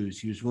with Jews.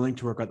 He was willing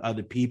to work with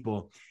other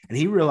people. And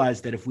he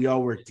realized that if we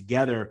all work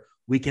together,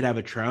 we could have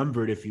a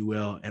triumvirate, if you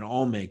will, and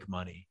all make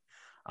money.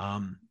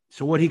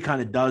 So what he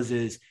kind of does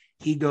is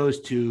he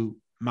goes to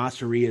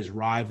Masseria's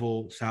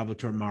rival,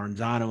 Salvatore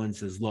Maranzano, and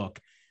says, look,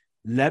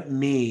 let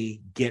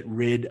me get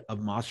rid of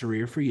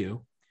Masseria for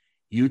you.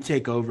 You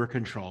take over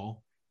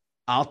control.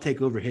 I'll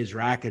take over his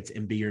rackets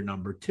and be your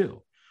number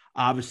two.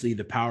 Obviously,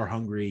 the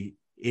power-hungry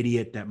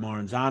idiot that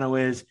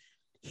Maranzano is,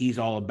 he's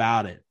all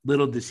about it.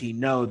 Little does he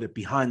know that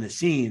behind the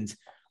scenes,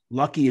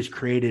 Lucky has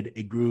created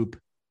a group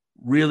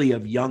really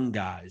of young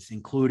guys,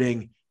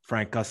 including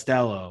Frank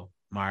Costello,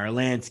 Meyer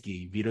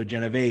Lansky, Vito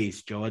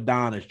Genovese, Joe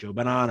Adonis, Joe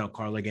Bonanno,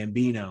 Carlo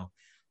Gambino,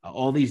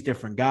 all these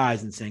different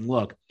guys, and saying,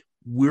 look,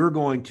 we're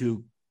going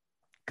to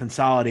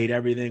consolidate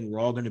everything. We're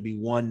all going to be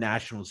one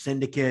national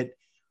syndicate.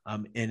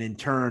 And in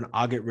turn,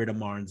 I'll get rid of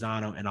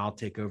Maranzano and I'll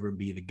take over and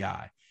be the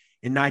guy.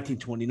 In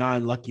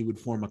 1929, Lucky would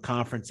form a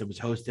conference that was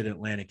hosted in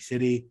Atlantic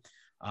City,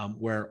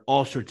 where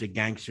all sorts of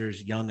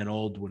gangsters, young and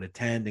old, would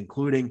attend,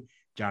 including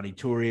Johnny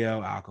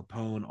Torrio, Al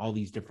Capone, all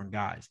these different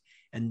guys.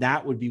 And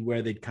that would be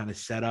where they'd kind of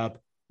set up,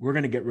 we're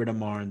going to get rid of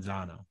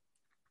Maranzano.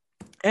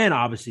 And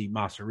obviously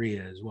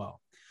Masseria as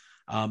well.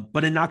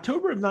 But in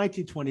October of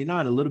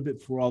 1929, a little bit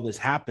before all this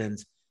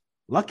happens,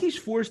 Lucky's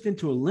forced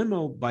into a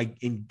limo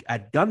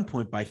at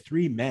gunpoint by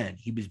three men.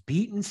 He was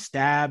beaten,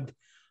 stabbed,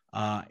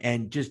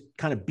 and just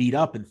kind of beat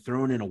up and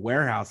thrown in a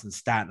warehouse in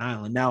Staten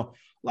Island. Now,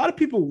 a lot of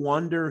people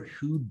wonder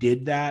who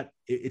did that.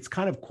 It's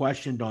kind of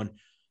questioned on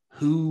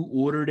who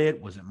ordered it.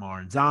 Was it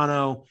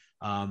Maranzano?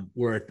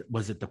 Or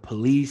was it the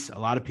police? A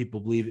lot of people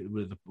believe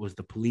it was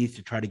the police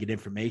to try to get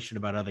information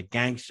about other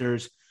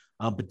gangsters.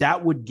 But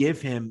that would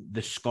give him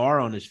the scar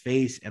on his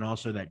face and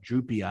also that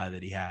droopy eye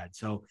that he had.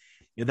 So,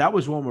 that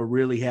was one where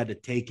really had to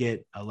take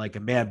it like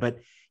a man. But,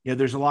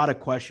 there's a lot of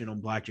question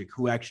on Blackjack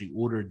who actually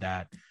ordered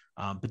that.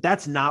 But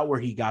that's not where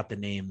he got the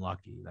name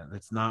Lucky.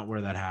 That's not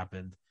where that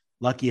happened.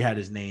 Lucky had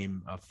his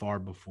name far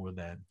before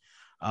then.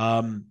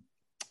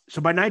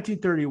 So by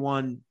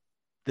 1931,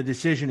 the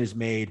decision is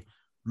made.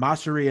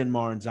 Masseria and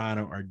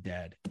Maranzano are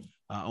dead.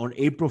 On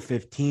April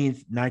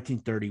 15th,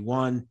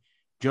 1931,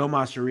 Joe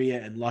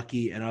Masseria and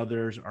Lucky and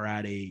others are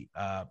at a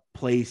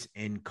place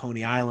in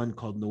Coney Island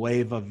called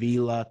Nueva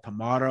Villa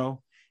Tamaro.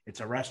 It's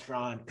a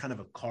restaurant, kind of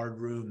a card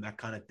room, that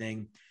kind of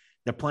thing.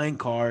 They're playing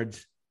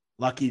cards.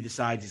 Lucky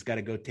decides he's got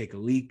to go take a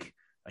leak.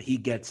 He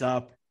gets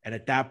up, and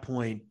at that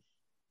point,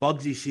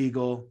 Bugsy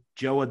Siegel,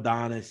 Joe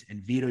Adonis,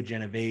 and Vito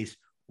Genovese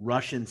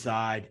rush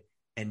inside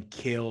and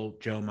kill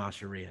Joe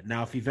Masseria.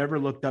 Now, if you've ever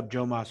looked up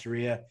Joe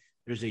Masseria,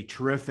 there's a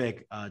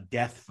terrific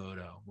death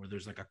photo where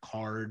there's like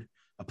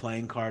a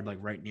playing card, like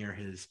right near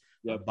his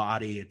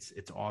body.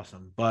 It's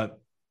awesome. But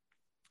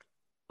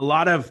a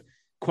lot of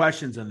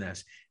questions on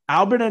this.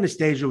 Albert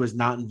Anastasia was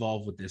not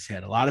involved with this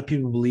hit. A lot of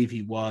people believe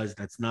he was.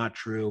 That's not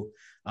true.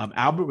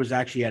 Albert was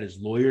actually at his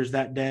lawyer's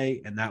that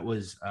day, and that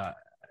was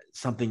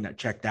something that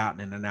checked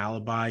out in an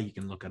alibi. You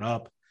can look it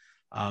up.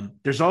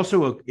 There's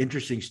also an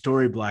interesting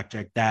story,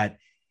 Blackjack, that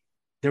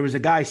there was a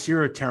guy,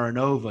 Ciro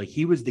Terranova.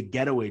 He was the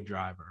getaway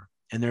driver.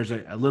 And there's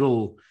a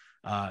little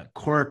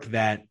quirk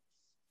that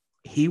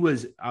he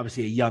was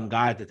obviously a young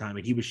guy at the time,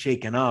 but he was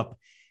shaken up,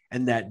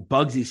 and that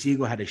Bugsy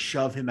Siegel had to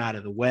shove him out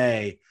of the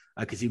way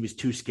because he was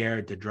too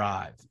scared to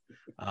drive.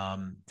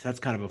 So that's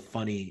kind of a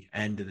funny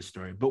end to the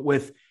story. But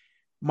with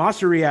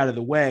Masseria out of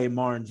the way,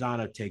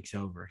 Maranzano takes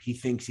over. He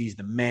thinks he's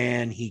the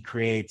man. He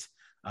creates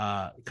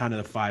kind of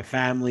the Five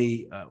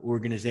Family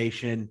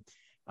organization,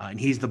 and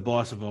he's the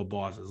boss of all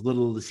bosses.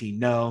 Little does he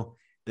know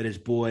that his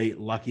boy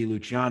Lucky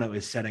Luciano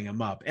is setting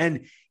him up.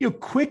 And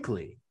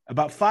quickly,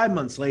 about 5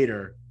 months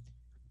later,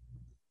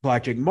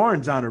 Blackjack,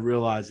 Maranzano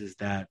realizes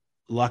that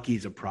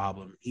Lucky's a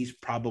problem. He's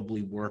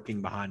probably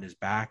working behind his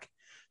back.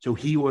 So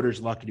he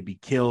orders Lucky to be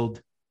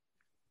killed.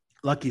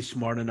 Lucky's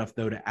smart enough,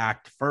 though, to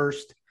act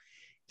first.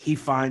 He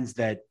finds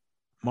that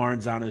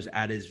Maranzano's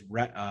at his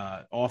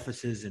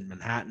offices in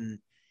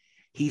Manhattan.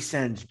 He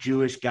sends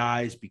Jewish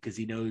guys because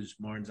he knows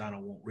Maranzano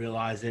won't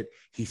realize it.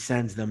 He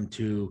sends them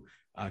to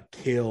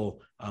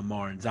kill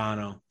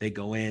Maranzano. They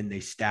go in, they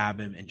stab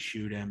him and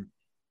shoot him.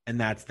 And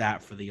that's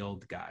that for the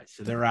old guys.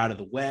 So they're out of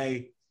the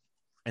way,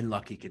 and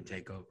Lucky can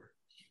take over.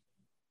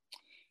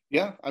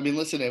 Yeah, I mean,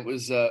 listen, it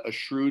was a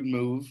shrewd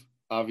move,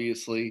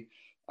 obviously,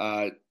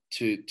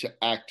 to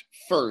act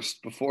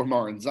first before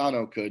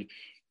Maranzano could,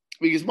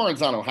 because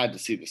Maranzano had to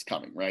see this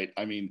coming, right?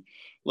 I mean,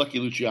 Lucky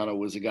Luciano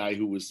was a guy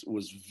who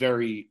was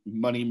very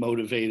money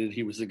motivated.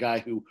 He was a guy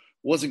who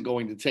wasn't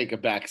going to take a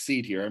back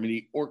seat here. I mean,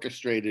 he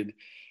orchestrated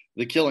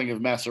the killing of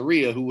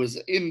Masseria, who was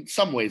in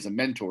some ways a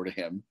mentor to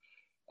him.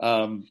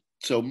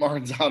 So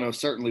Maranzano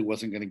certainly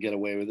wasn't going to get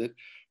away with it.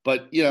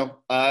 But,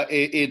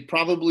 it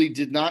probably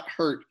did not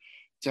hurt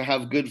to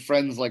have good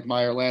friends like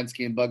Meyer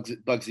Lansky and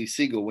Bugsy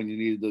Siegel when you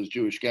needed those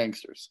Jewish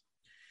gangsters.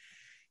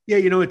 Yeah,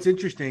 it's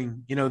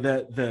interesting.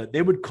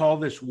 They would call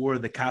this war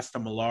the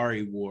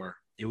Castellamare War.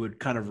 It would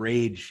kind of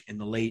rage in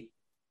the late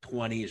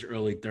 20s,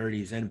 early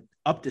 30s, and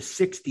up to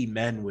 60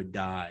 men would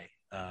die.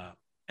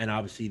 And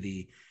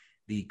obviously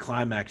the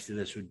climax to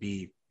this would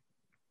be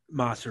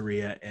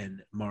Masseria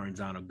and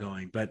Maranzano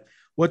going. But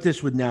what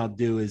this would now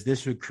do is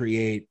this would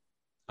create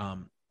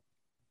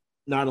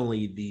not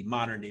only the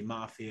modern day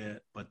mafia,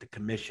 but the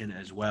commission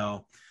as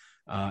well.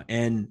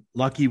 And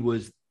Lucky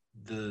was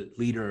the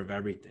leader of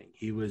everything.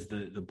 He was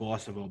the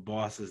boss of all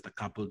bosses, the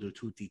capo di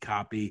tutti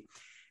capi,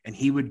 and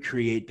he would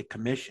create the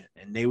commission,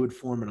 and they would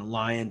form an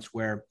alliance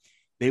where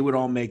they would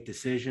all make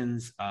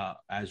decisions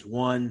as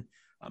one.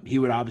 He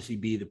would obviously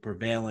be the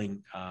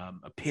prevailing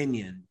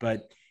opinion,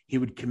 but he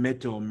would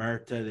commit to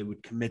omerta. They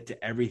would commit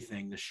to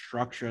everything, the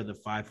structure of the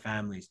five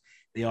families.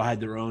 They all had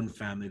their own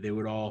family. They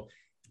would all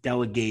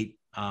delegate,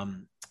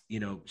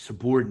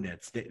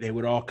 subordinates. They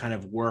would all kind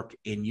of work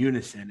in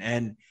unison.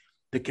 And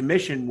the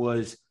commission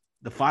was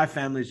the five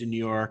families in New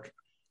York,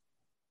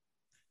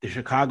 the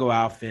Chicago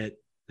outfit,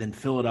 then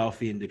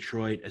Philadelphia and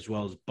Detroit, as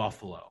well as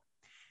Buffalo.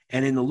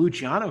 And in the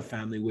Luciano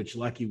family, which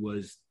Lucky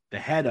was the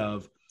head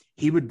of,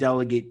 he would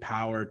delegate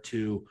power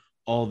to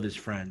all of his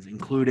friends,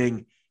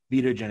 including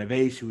Vito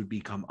Genovese, who would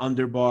become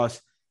underboss.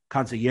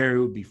 Consigliere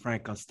would be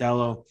Frank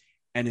Costello.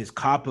 And his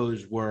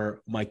capos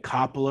were Mike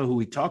Coppola, who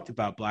we talked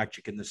about,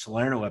 Blackjack, in the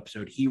Salerno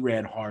episode. He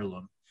ran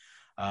Harlem.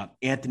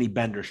 Anthony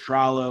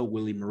Bender-Strala,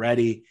 Willie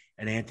Moretti,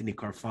 and Anthony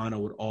Carfano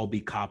would all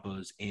be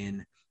capos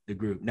in the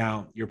group.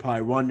 Now, you're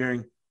probably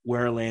wondering,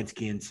 where are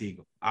Lansky and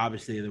Siegel?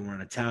 Obviously, they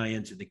weren't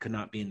Italian, so they could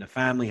not be in the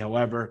family.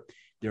 However,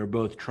 they were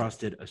both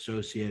trusted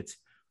associates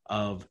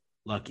of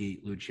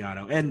Lucky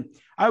Luciano. And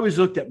I always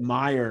looked at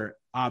Meyer,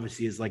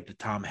 obviously, as like the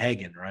Tom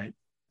Hagen, right?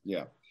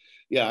 Yeah.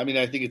 Yeah, I mean,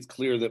 I think it's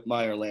clear that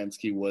Meyer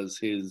Lansky was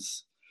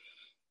his.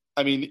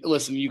 I mean,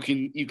 listen, you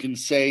can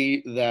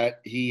say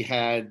that he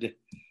had,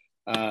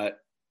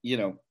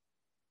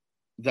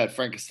 that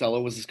Frank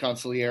Costello was his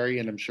consigliere,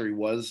 and I'm sure he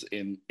was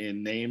in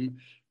name.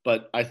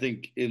 But I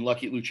think in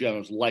Lucky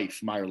Luciano's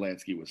life, Meyer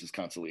Lansky was his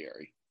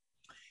consigliere.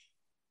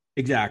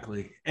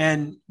 Exactly.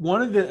 And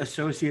one of the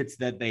associates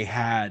that they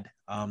had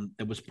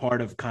that was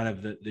part of kind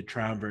of the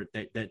triumvirate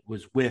that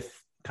was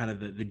with kind of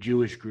the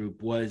Jewish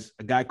group was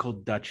a guy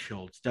called Dutch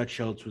Schultz. Dutch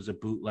Schultz was a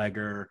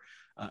bootlegger,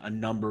 a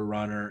number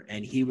runner,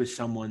 and he was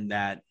someone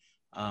that,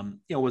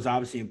 was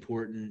obviously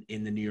important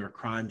in the New York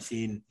crime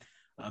scene.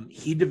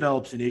 He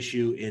develops an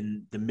issue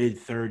in the mid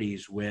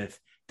 30s with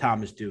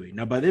Thomas Dewey.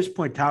 Now, by this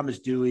point, Thomas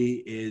Dewey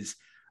is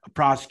a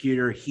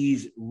prosecutor.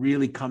 He's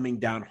really coming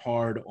down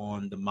hard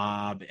on the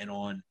mob and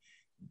on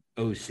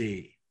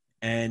OC.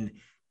 And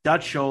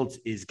Dutch Schultz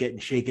is getting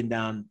shaken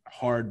down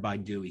hard by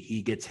Dewey.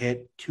 He gets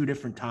hit 2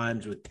 different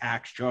times with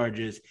tax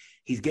charges.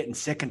 He's getting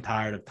sick and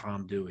tired of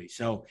Tom Dewey.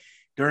 So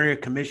during a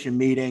commission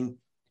meeting,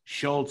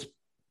 Schultz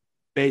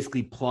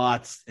basically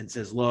plots and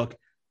says, look,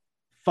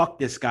 fuck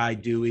this guy,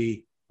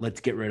 Dewey.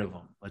 Let's get rid of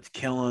him. Let's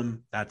kill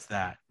him. That's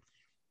that.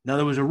 Now,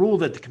 there was a rule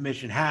that the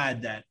commission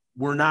had that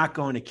we're not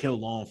going to kill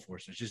law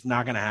enforcement. It's just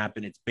not going to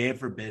happen. It's bad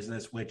for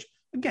business, which,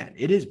 again,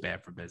 it is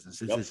bad for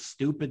business. It's a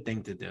stupid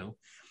thing to do.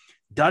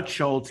 Dutch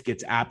Schultz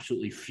gets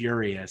absolutely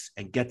furious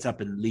and gets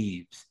up and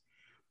leaves.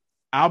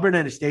 Albert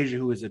Anastasia,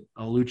 who is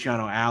a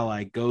Luciano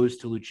ally, goes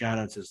to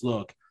Luciano and says,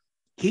 look,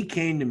 he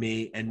came to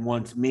me and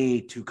wants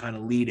me to kind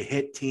of lead a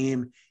hit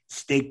team,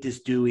 stake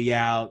this Dewey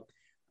out.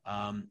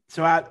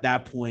 So at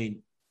that point,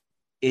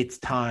 it's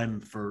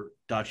time for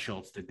Dutch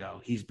Schultz to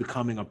go. He's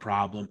becoming a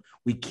problem.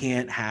 We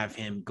can't have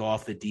him go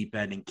off the deep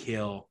end and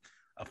kill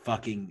a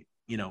fucking,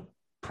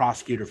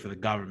 prosecutor for the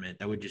government.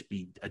 That would just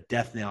be a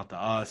death knell to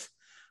us.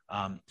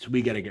 So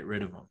we got to get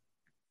rid of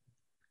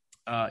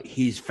him.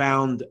 He's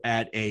found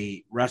at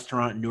a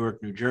restaurant in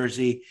Newark, New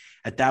Jersey.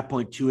 At that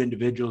point, 2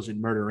 individuals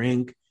in Murder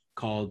Inc.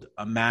 called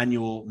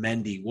Emmanuel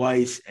Mendy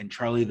Weiss and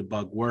Charlie the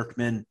Bug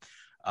Workman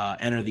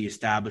enter the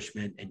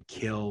establishment and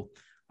kill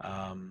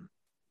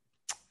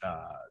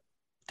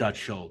Dutch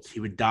Schultz. He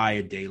would die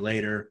a day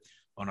later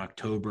on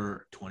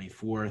October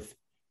 24th,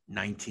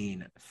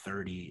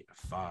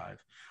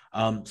 1935.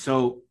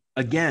 So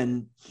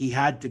again, he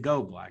had to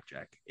go,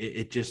 Blackjack.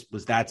 It just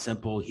was that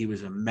simple. He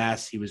was a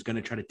mess. He was going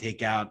to try to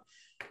take out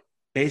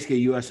basically a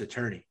U.S.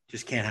 attorney.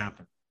 Just can't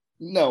happen.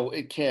 No,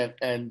 it can't.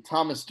 And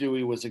Thomas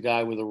Dewey was a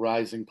guy with a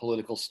rising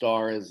political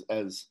star.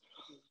 As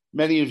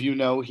many of you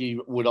know, he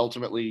would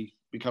ultimately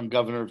become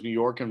governor of New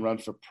York and run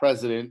for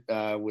president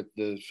with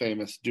the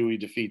famous Dewey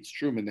defeats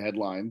Truman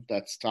headline.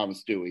 That's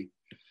Thomas Dewey.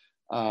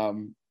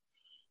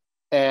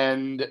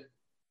 And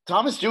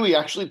Thomas Dewey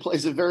actually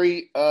plays a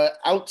very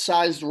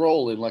outsized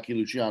role in Lucky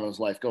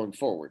Luciano's life going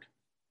forward.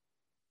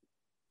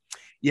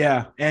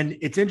 Yeah, and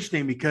it's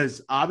interesting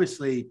because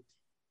obviously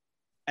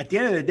at the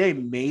end of the day,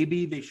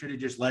 maybe they should have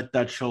just let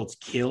Dutch Schultz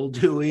kill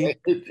Dewey.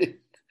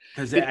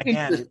 Because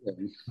again,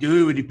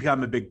 Dewey would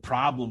become a big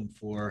problem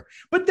for,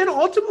 but then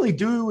ultimately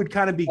Dewey would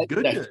kind of be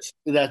good.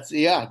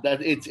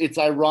 It's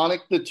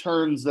ironic the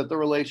turns that the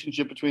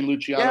relationship between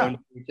Luciano and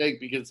Dewey take,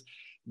 because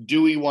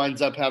Dewey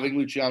winds up having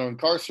Luciano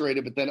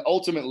incarcerated, but then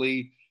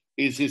ultimately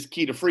is his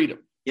key to freedom.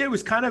 Yeah, it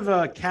was kind of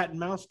a cat and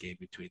mouse game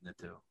between the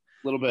two.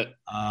 A little bit.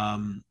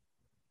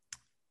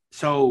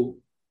 So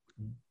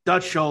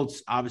Dutch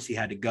Schultz obviously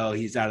had to go.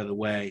 He's out of the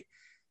way.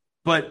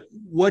 But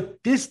what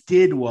this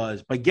did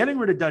was, by getting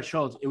rid of Dutch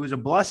Schultz, it was a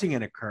blessing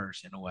and a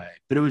curse in a way.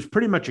 But it was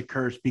pretty much a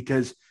curse,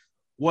 because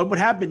what would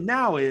happen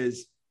now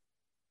is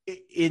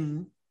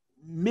in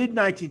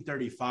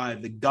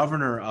mid-1935, the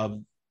governor of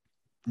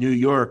New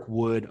York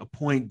would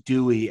appoint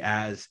Dewey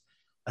as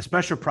a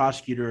special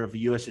prosecutor of a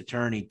U.S.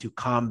 attorney to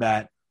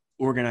combat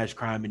organized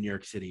crime in New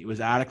York City. It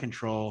was out of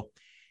control.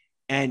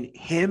 And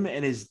him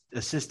and his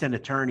assistant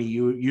attorney,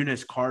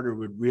 Eunice Carter,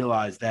 would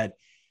realize that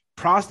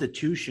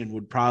prostitution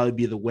would probably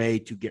be the way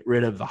to get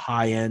rid of the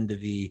high end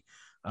of the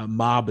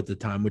mob at the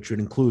time, which would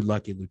include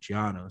Lucky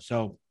Luciano.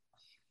 So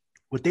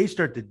what they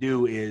start to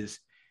do is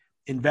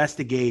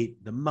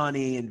investigate the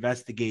money,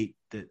 investigate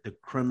the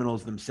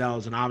criminals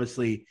themselves, and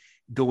obviously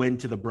go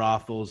into the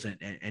brothels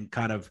and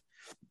kind of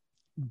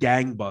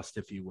gang bust,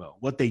 if you will.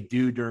 What they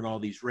do during all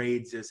these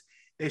raids is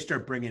they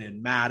start bringing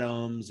in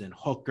madams and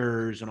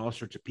hookers and all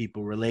sorts of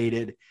people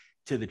related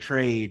to the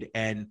trade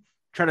and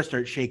try to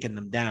start shaking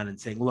them down and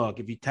saying, look,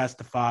 if you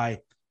testify,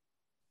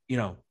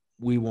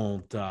 we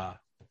won't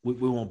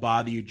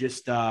bother you.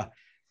 Just talk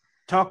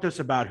to us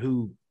about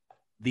who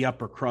the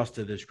upper crust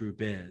of this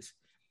group is.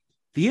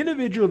 The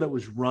individual that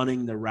was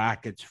running the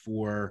rackets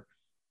for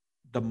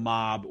the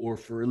mob, or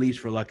for at least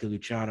for Lucky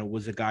Luciano,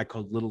 was a guy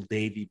called Little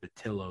Davy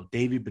Batillo.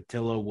 Davy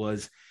Batillo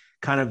was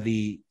kind of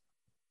the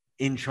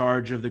in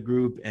charge of the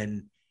group,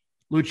 and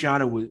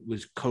Luciano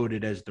was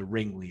coded as the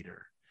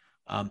ringleader.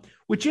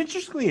 Which,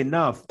 interestingly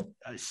enough,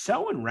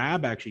 Selwyn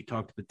Rabb actually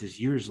talked about this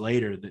years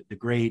later. The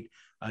great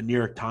New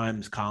York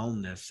Times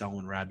columnist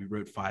Selwyn Rabb, he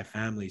wrote Five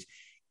Families.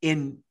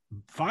 In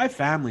Five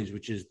Families,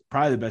 which is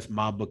probably the best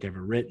mob book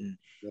ever written,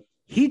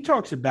 he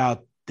talks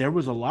about there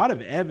was a lot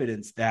of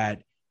evidence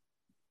that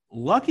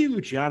Lucky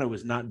Luciano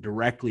was not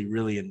directly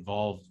really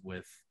involved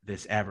with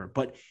this ever,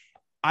 but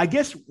I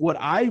guess what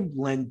I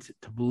lend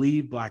to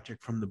believe,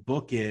 Blackjack, from the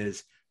book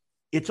is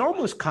it's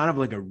almost kind of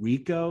like a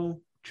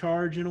RICO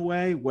charge in a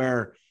way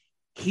where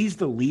he's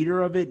the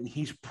leader of it and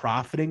he's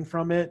profiting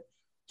from it.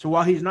 So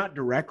while he's not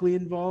directly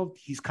involved,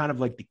 he's kind of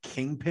like the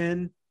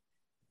kingpin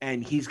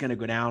and he's going to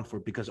go down for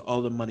it because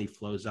all the money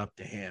flows up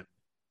to him.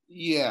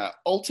 Yeah,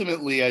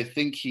 ultimately, I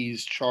think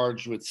he's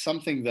charged with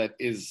something that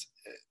is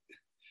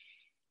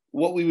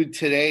what we would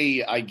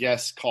today, I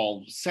guess,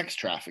 call sex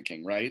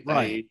trafficking, right?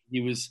 Right.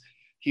 He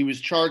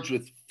was charged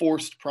with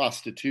forced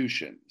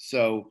prostitution.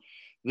 So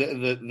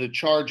the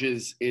charge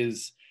is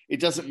it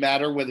doesn't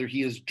matter whether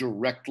he is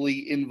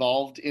directly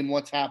involved in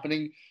what's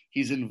happening.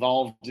 He's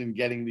involved in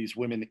getting these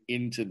women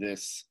into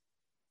this,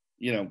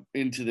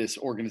 into this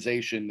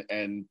organization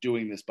and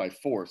doing this by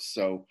force.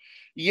 So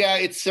yeah,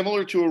 it's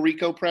similar to a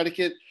RICO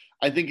predicate.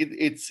 I think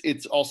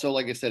it's also,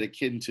 like I said,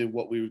 akin to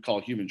what we would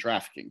call human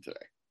trafficking today.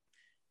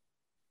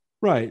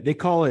 Right. They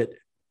call it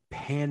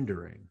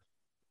pandering.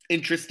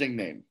 Interesting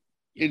name.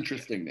 Yeah.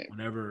 Interesting name.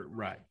 Whenever,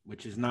 right,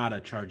 which is not a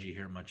charge you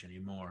hear much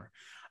anymore.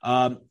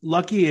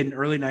 Lucky in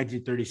early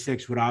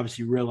 1936 would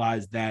obviously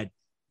realize that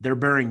they're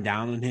bearing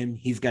down on him.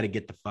 He's got to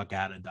get the fuck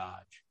out of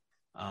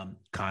Dodge,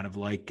 kind of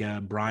like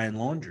Brian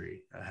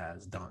Laundrie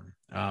has done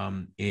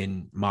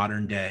in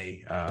modern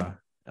day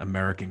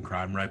American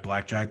crime, right?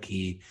 Blackjack,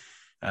 he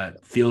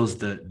feels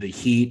the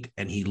heat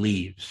and he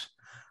leaves.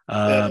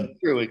 That's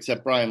true,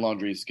 except Brian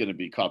Laundrie is going to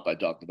be caught by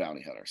Dog the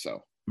Bounty Hunter.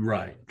 So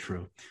right,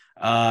 true.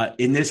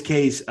 In this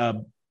case,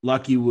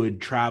 Lucky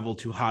would travel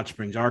to Hot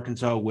Springs,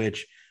 Arkansas,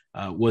 which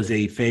was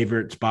a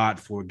favorite spot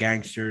for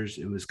gangsters.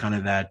 It was kind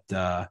of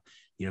that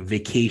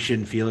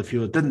vacation feel, if you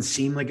will. It doesn't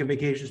seem like a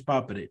vacation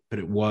spot, but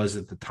it was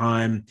at the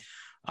time.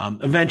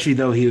 Eventually,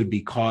 though, he would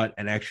be caught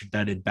and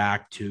extradited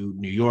back to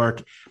New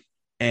York.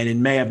 And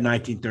in May of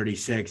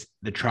 1936,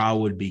 the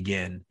trial would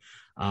begin.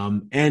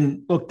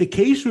 And look, the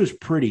case was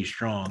pretty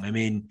strong. I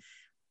mean,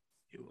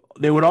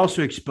 they would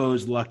also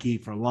expose Lucky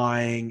for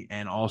lying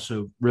and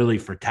also really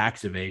for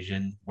tax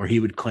evasion, where he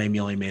would claim he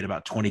only made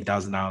about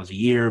 $20,000 a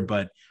year,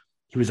 but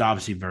he was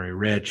obviously very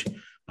rich.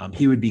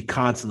 He would be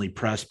constantly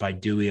pressed by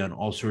Dewey on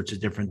all sorts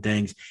of different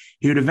things.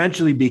 He would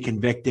eventually be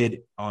convicted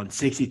on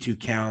 62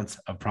 counts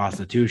of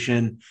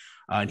prostitution.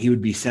 And he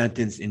would be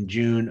sentenced in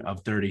June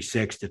of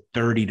 36 to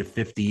 30 to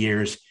 50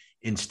 years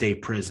in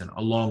state prison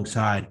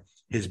alongside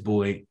his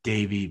boy,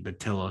 Davy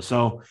Batillo.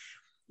 So,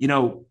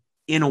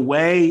 in a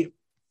way,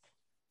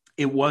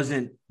 it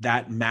wasn't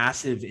that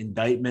massive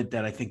indictment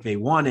that I think they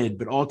wanted,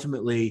 but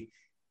ultimately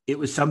it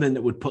was something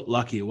that would put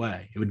Lucky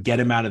away. It would get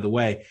him out of the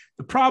way.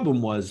 The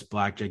problem was,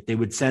 Blackjack, they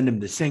would send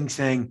him to Sing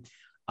Sing,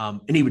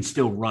 and he would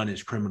still run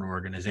his criminal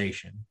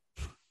organization.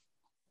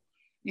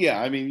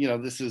 Yeah, I mean,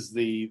 this is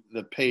the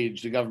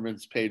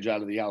government's page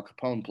out of the Al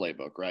Capone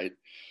playbook, right?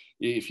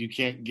 If you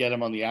can't get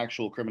him on the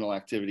actual criminal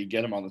activity,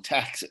 get him on the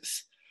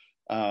taxes.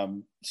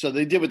 So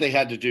they did what they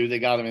had to do. They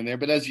got him in there.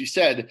 But as you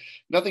said,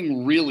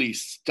 nothing really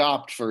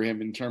stopped for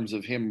him in terms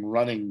of him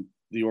running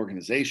the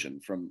organization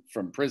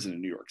from prison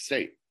in New York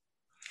State.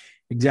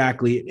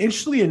 Exactly.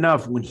 Interestingly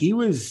enough, when he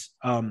was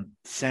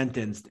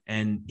sentenced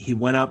and he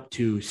went up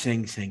to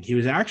Sing Sing, he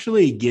was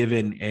actually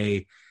given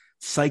a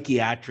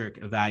psychiatric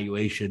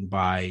evaluation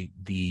by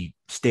the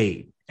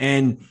state.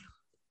 And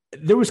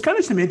there was kind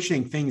of some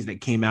interesting things that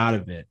came out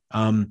of it.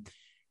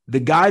 The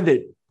guy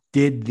that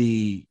did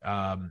the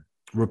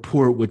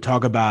report would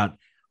talk about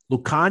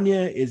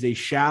Lucania is a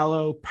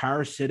shallow,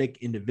 parasitic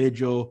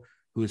individual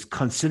who is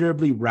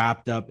considerably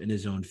wrapped up in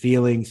his own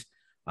feelings.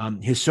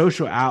 His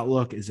social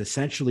outlook is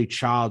essentially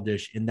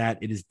childish in that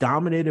it is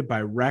dominated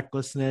by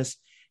recklessness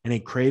and a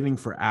craving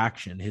for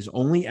action. His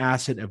only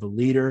asset of a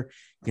leader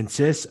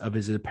consists of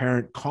his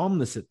apparent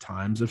calmness at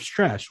times of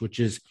stress, which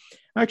is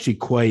actually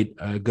quite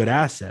a good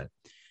asset.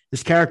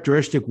 This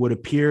characteristic would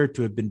appear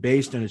to have been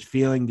based on his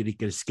feeling that he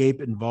could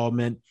escape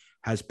involvement,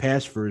 has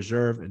passed for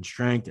reserve and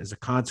strength. As a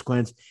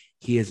consequence,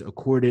 he is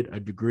accorded a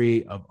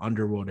degree of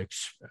underworld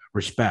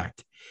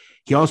respect.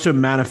 He also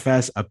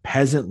manifests a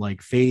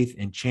peasant-like faith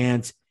in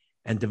chance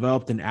and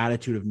developed an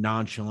attitude of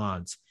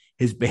nonchalance.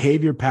 His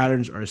behavior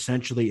patterns are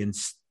essentially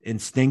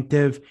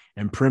instinctive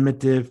and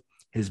primitive,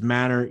 his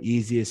manner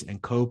easiest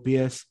and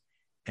copious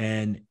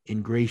and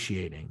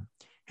ingratiating.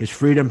 His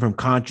freedom from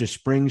conscience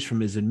springs from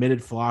his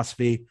admitted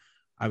philosophy,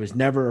 I was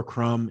never a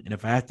crumb, and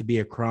if I have to be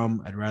a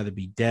crumb, I'd rather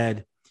be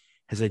dead.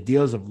 His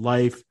ideals of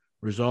life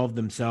resolve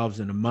themselves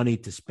into money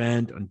to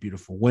spend on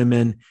beautiful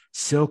women,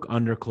 silk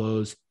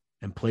underclothes,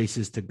 and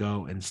places to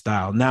go in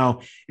style.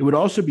 Now, it would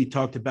also be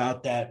talked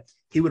about that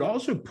he would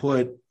also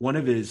put one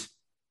of his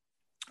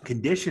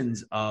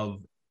conditions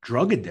of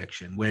drug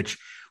addiction, which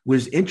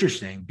was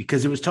interesting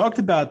because it was talked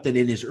about that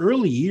in his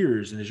early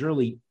years,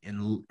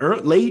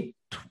 late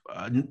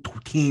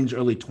teens,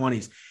 early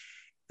 20s,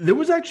 there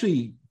was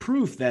actually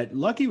proof that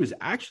Lucky was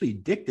actually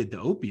addicted to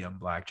opium,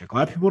 Blackjack. A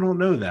lot of people don't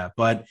know that,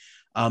 but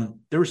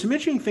there were some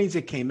interesting things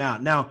that came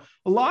out. Now,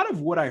 a lot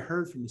of what I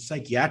heard from the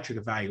psychiatric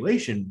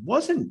evaluation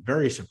wasn't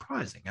very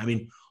surprising. I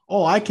mean,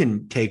 all I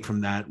can take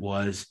from that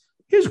was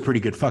he was a pretty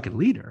good fucking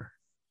leader.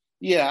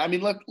 Yeah, I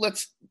mean,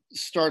 let's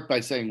start by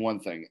saying one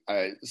thing.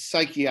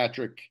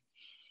 Psychiatric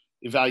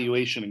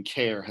evaluation and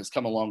care has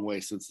come a long way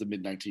since the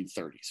mid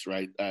 1930s,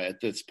 right? At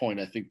this point,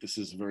 I think this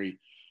is a very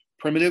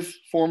primitive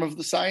form of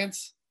the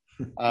science.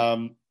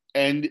 Um,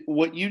 and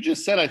what you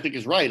just said, I think,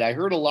 is right. I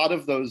heard a lot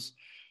of those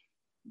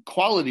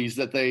qualities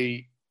that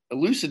they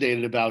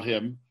elucidated about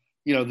him,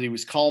 that he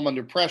was calm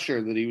under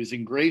pressure, that he was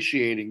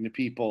ingratiating to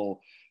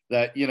people,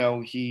 that,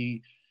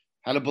 he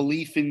had a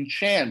belief in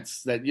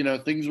chance, that,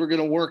 things were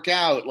going to work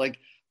out. Like,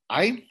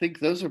 I think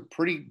those are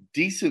pretty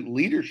decent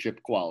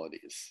leadership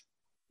qualities.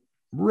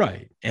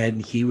 Right.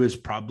 And he was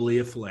probably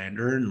a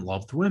philanderer and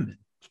loved women.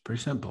 It's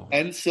pretty simple.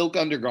 And silk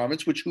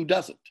undergarments, which who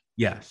doesn't?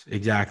 Yes,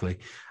 exactly.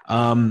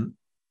 And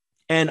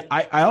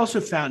I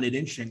also found it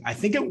interesting. I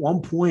think at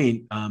one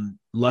point,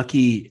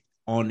 Lucky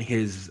on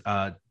his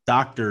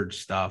doctored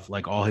stuff,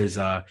 like all his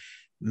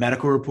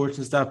medical reports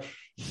and stuff,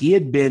 he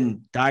had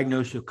been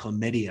diagnosed with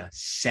chlamydia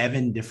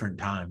 7 different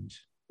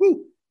times.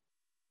 Woo.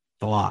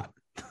 A lot.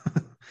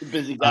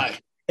 Busy guy.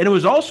 And it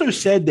was also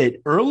said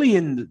that early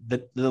in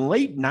the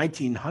late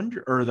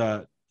 1900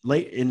 or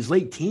in his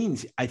late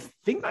teens, I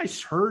think I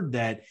heard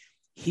that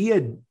he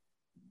had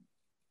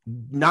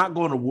not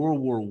going to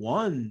World War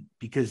I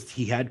because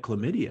he had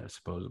chlamydia,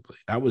 supposedly.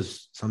 That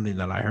was something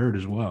that I heard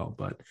as well.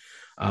 But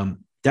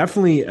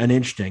definitely an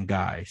interesting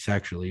guy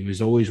sexually. He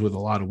was always with a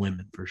lot of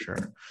women for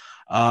sure.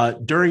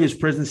 During his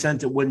prison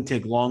sentence, it wouldn't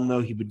take long,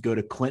 though. He would go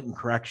to Clinton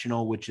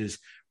Correctional, which is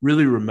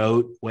really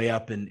remote, way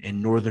up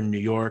in northern New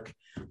York.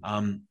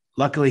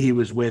 Luckily, he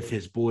was with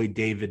his boy,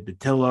 David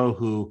Batillo,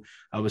 who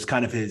was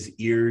kind of his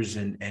ears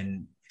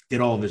and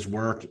did all of his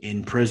work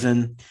in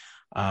prison.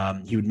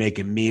 He would make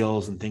him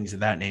meals and things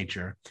of that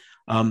nature.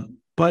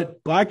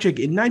 But Blackchick,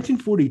 in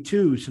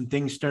 1942, some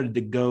things started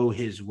to go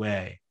his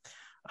way.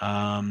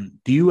 The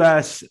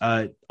U.S.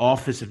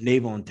 Office of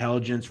Naval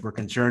Intelligence were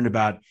concerned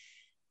about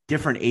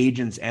different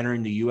agents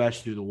entering the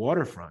U.S. through the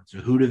waterfront. So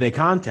who do they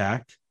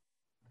contact?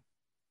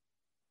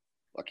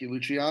 Lucky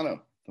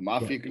Luciano. The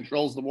mafia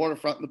controls the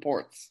waterfront and the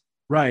ports.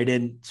 Right.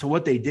 And so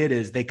what they did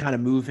is they kind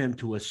of move him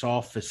to a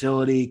soft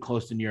facility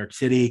close to New York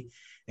City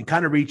and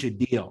kind of reach a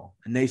deal.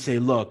 And they say,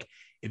 look,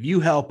 if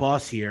you help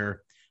us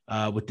here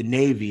with the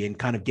Navy and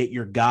kind of get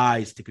your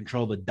guys to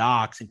control the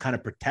docks and kind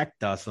of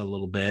protect us a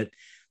little bit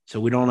so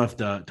we don't have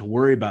to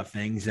worry about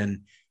things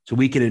and so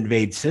we can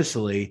invade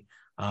Sicily,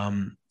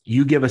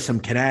 you give us some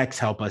connects,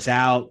 help us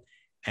out,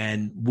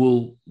 and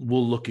we'll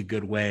look a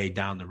good way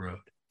down the road.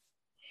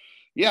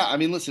 Yeah, I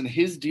mean, listen,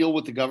 his deal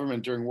with the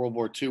government during World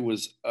War II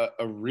was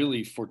a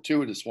really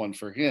fortuitous one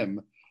for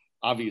him.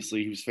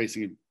 Obviously, he was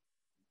facing an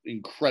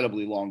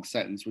incredibly long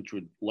sentence, which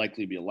would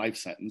likely be a life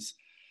sentence.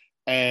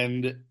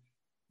 And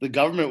the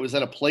government was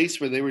at a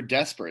place where they were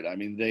desperate. I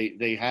mean,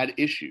 they had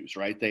issues,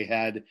 right? They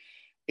had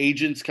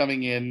agents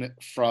coming in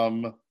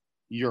from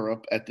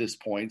Europe at this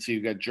point. So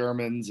you got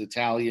Germans,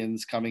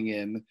 Italians coming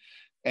in,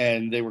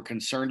 and they were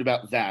concerned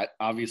about that.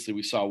 Obviously,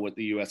 we saw what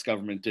the U.S.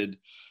 government did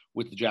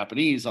with the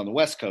Japanese on the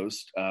West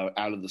Coast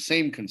out of the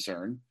same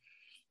concern.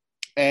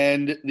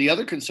 And the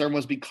other concern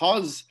was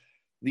because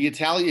the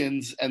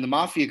Italians and the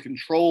mafia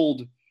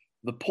controlled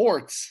the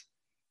ports,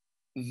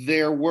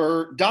 there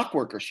were dock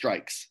worker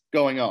strikes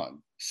going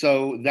on.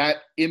 So that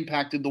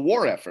impacted the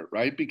war effort,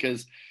 right?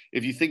 Because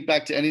if you think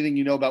back to anything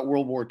you know about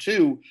World War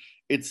II,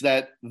 it's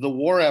that the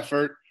war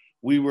effort,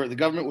 the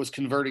government was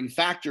converting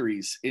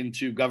factories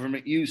into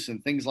government use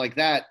and things like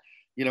that.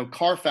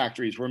 Car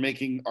factories were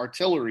making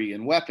artillery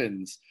and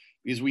weapons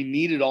because we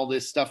needed all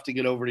this stuff to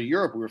get over to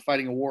Europe. We were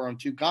fighting a war on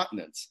 2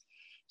 continents.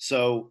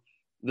 So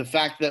the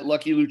fact that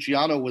Lucky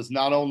Luciano was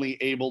not only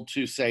able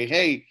to say,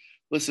 hey,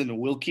 listen,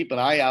 we'll keep an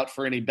eye out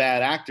for any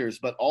bad actors,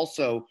 but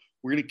also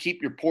we're going to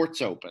keep your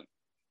ports open.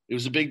 It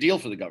was a big deal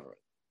for the government.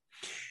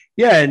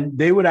 Yeah, and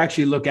they would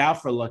actually look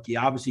out for Lucky.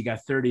 Obviously, he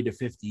got 30 to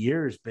 50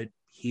 years, but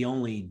he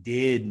only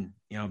did,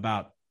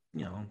 about,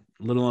 a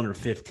little under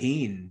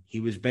 15. He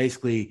was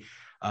basically,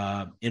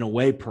 in a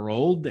way,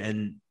 paroled,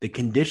 and the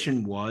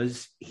condition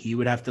was he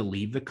would have to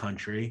leave the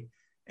country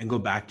and go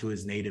back to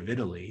his native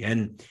Italy.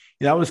 And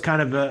that was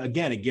kind of,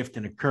 again, a gift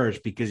and a curse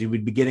because he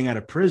would be getting out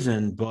of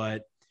prison,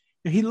 but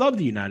he loved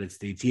the United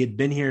States. He had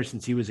been here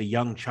since he was a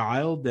young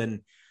child,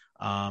 and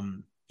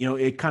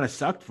it kind of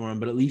sucked for him,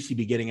 but at least he'd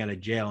be getting out of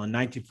jail. In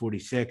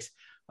 1946,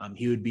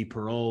 he would be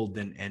paroled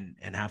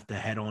and have to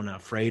head on a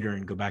freighter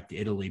and go back to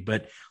Italy.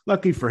 But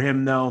lucky for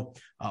him, though,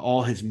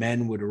 all his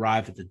men would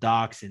arrive at the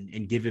docks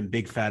and give him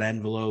big fat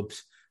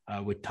envelopes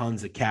with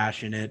tons of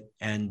cash in it.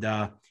 And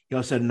he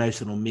also had a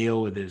nice little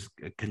meal with his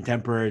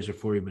contemporaries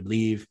before he would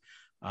leave.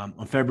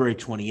 On February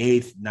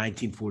 28th,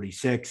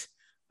 1946,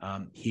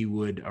 he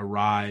would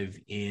arrive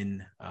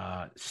in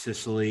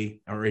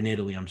Sicily, or in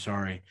Italy, I'm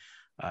sorry,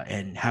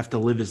 and have to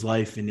live his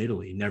life in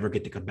Italy, never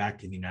get to come back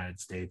to the United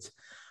States.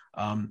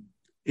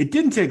 It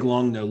didn't take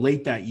long, though.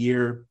 Late that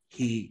year,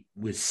 he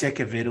was sick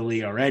of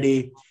Italy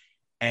already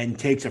and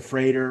takes a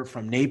freighter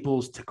from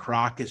Naples to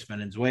Caracas,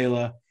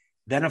 Venezuela,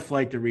 then a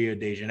flight to Rio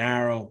de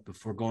Janeiro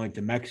before going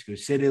to Mexico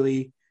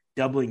City,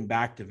 doubling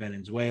back to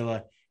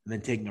Venezuela, and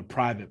then taking a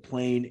private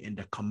plane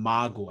into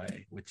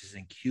Camagüey, which is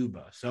in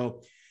Cuba. So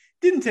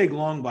it didn't take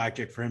long,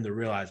 Blackjack, for him to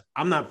realize,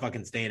 I'm not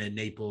fucking staying in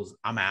Naples.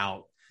 I'm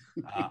out.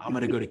 I'm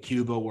going to go to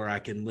Cuba where I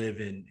can live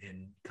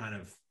in kind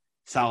of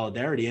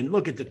solidarity. And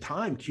look, at the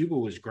time, Cuba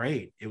was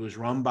great. It was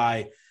run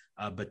by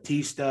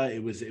Batista.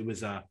 It was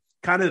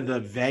kind of the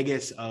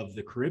Vegas of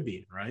the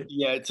Caribbean, right?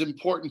 Yeah, it's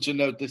important to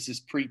note this is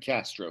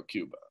pre-Castro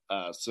Cuba.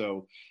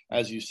 So,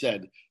 as you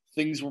said,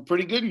 things were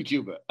pretty good in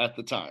Cuba at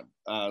the time.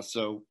 And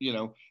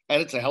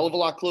it's a hell of a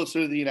lot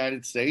closer to the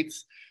United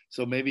States.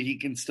 So maybe he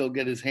can still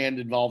get his hand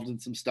involved in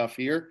some stuff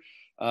here.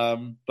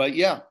 But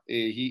yeah,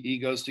 he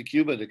goes to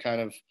Cuba to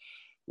kind of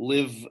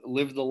live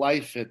the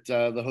life at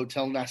the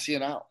Hotel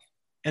Nacional.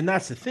 And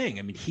that's the thing.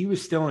 I mean, he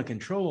was still in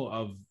control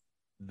of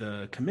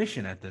the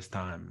commission at this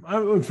time.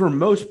 For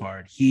most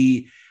part,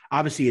 he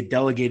obviously had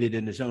delegated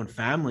in his own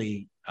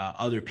family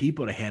other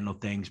people to handle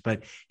things,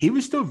 but he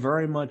was still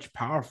very much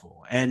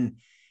powerful. And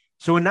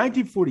so in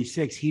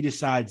 1946, he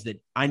decides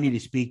that I need to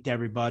speak to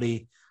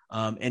everybody.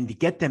 And to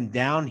get them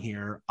down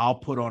here, I'll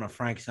put on a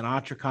Frank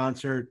Sinatra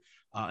concert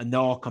and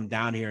they'll all come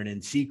down here. And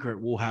in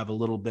secret, we'll have a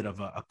little bit of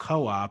a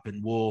co-op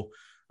and we'll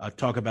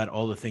talk about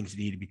all the things that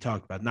need to be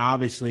talked about. Now,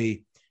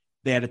 obviously,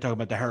 they had to talk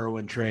about the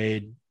heroin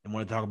trade and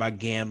want to talk about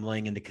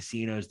gambling and the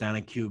casinos down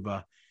in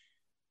Cuba.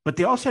 But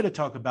they also had to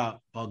talk about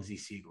Bugsy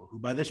Siegel, who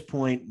by this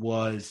point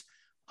was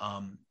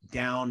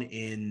down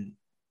in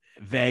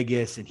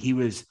Vegas, and he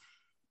was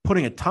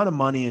putting a ton of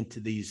money into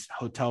these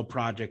hotel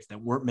projects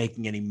that weren't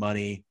making any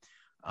money.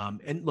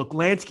 And look,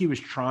 Lansky was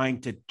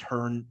trying to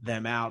turn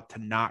them out to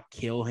not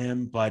kill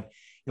him, but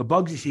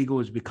Bugsy Siegel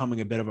was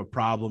becoming a bit of a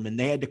problem, and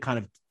they had to kind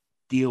of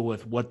deal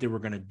with what they were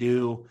going to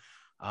do.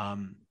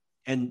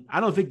 And I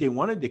don't think they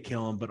wanted to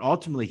kill him, but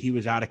ultimately he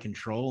was out of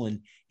control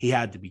and he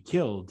had to be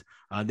killed.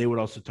 They would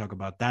also talk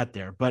about that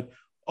there. But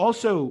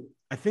also,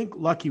 I think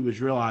Lucky was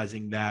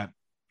realizing that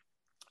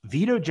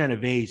Vito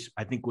Genovese,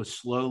 I think, was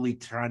slowly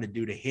trying to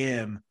do to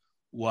him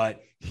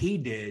what he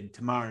did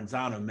to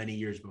Maranzano many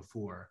years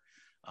before.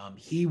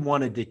 He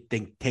wanted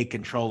to take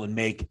control and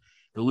make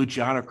the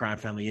Luciano crime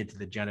family into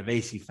the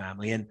Genovese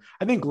family. And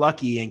I think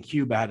Lucky in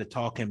Cuba had to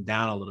talk him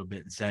down a little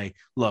bit and say,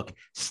 look,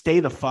 stay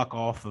the fuck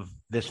off of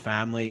this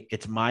family.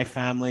 It's my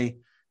family.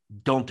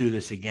 Don't do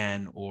this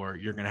again, or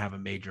you're going to have a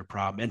major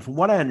problem. And from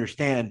what I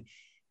understand,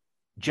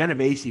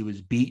 Genovese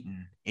was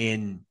beaten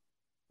in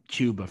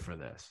Cuba for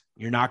this.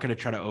 You're not going to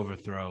try to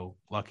overthrow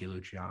Lucky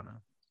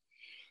Luciano.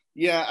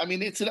 Yeah, I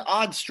mean, it's an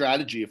odd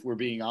strategy, if we're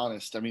being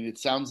honest. I mean, it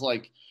sounds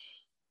like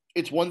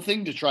it's one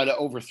thing to try to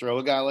overthrow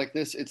a guy like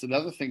this. It's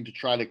another thing to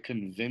try to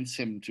convince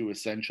him to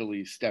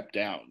essentially step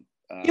down.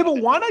 Yeah, but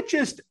why not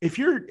just, if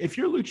you're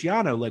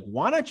Luciano, like,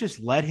 why not just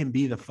let him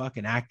be the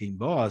fucking acting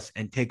boss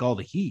and take all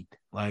the heat?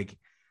 Like,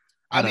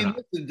 I mean,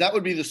 listen, that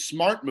would be the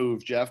smart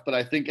move, Jeff. But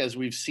I think, as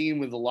we've seen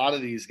with a lot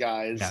of these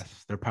guys,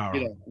 yes, they're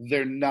powerful.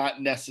 They're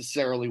not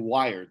necessarily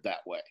wired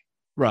that way.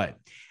 Right.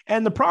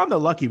 And the problem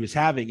that Lucky was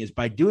having is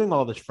by doing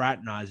all this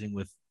fraternizing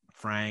with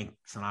Frank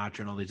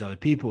Sinatra and all these other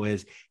people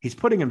is he's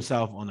putting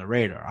himself on the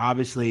radar.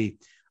 Obviously,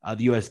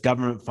 the U.S.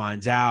 government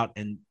finds out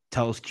and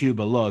tells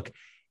Cuba, look,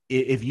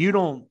 if you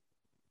don't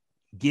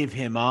give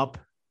him up,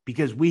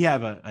 because we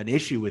have an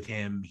issue with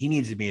him, he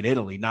needs to be in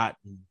Italy, not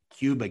in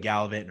Cuba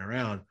gallivanting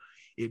around.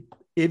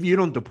 If you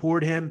don't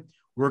deport him,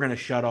 we're going to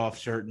shut off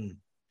certain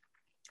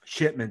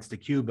shipments to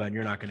Cuba and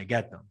you're not going to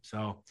get them.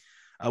 So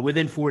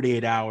within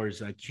 48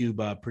 hours,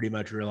 Cuba pretty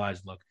much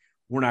realized, look,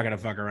 we're not going to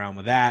fuck around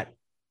with that.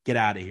 Get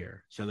out of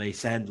here. So they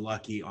send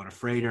Lucky on a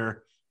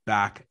freighter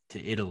back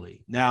to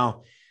Italy.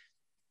 Now,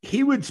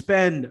 he would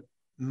spend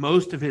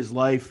most of his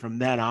life from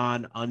then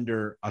on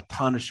under a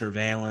ton of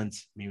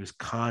surveillance. I mean, he was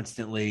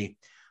constantly,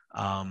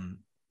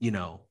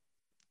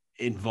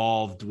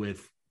 involved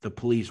with the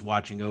police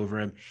watching over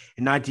him.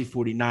 In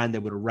 1949, they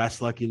would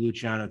arrest Lucky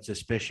Luciano on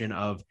suspicion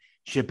of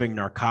shipping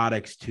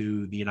narcotics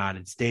to the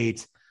United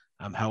States.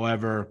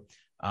 However,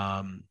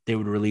 they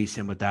would release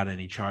him without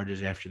any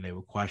charges after they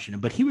would question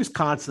him. But he was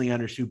constantly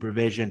under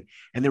supervision,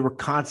 and they were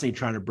constantly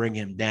trying to bring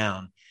him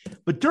down.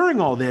 But during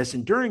all this,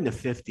 and during the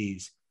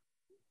 50s,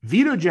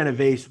 Vito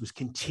Genovese was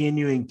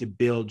continuing to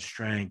build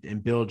strength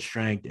and build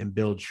strength and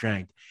build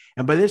strength.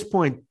 And by this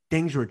point,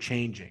 things were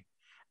changing.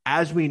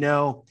 As we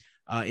know,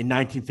 in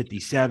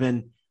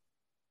 1957,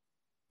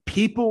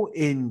 people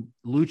in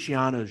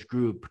Luciano's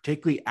group,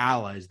 particularly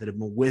allies that have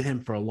been with him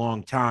for a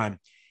long time,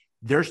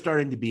 they're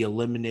starting to be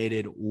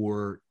eliminated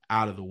or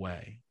out of the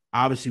way.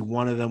 Obviously,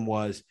 one of them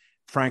was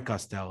Frank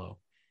Costello.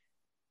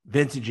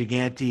 Vincent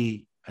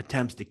Gigante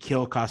attempts to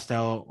kill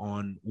Costello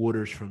on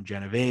orders from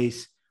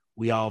Genovese.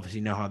 We obviously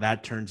know how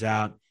that turns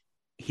out.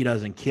 He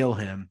doesn't kill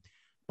him,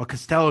 but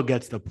Costello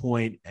gets the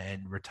point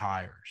and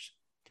retires.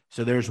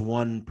 So there's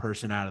one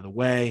person out of the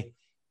way.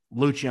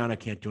 Luciano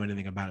can't do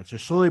anything about it. So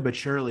slowly but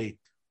surely,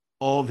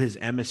 all of his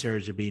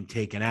emissaries are being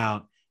taken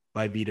out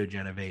by Vito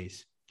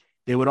Genovese.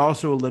 They would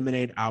also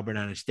eliminate Albert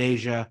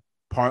Anastasia,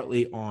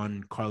 partly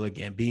on Carlo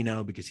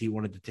Gambino, because he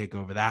wanted to take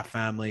over that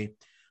family.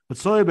 But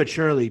slowly but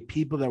surely,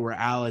 people that were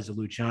allies of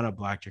Luciano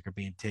Blackjack are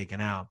being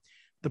taken out.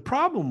 The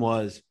problem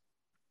was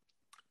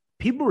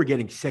people were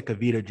getting sick of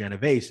Vito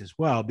Genovese as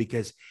well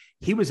because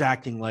he was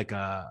acting like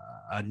a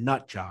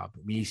nut job.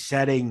 I mean, he's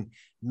setting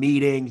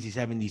meetings, he's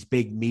having these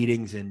big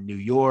meetings in New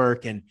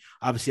York and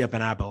obviously up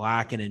in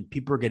Appalachian, and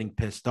people are getting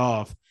pissed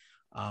off.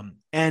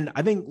 And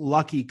I think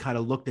Lucky kind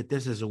of looked at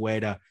this as a way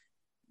to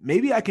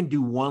maybe I can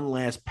do one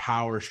last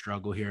power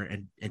struggle here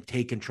and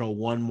take control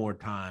one more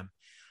time.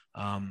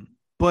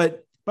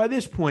 But by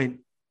this point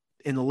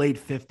in the late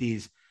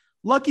 50s,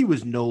 Lucky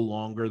was no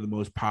longer the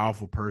most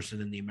powerful person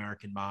in the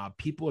American mob.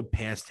 People had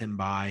passed him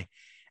by,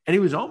 and he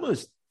was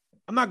almost,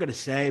 I'm not going to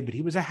say, but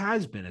he was a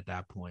has-been at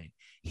that point.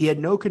 He had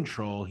no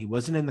control. He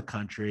wasn't in the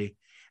country,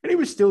 and he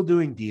was still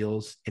doing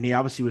deals. And he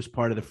obviously was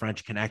part of the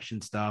French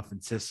Connection stuff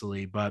in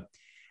Sicily. But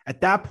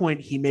at that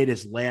point, he made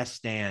his last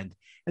stand.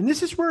 And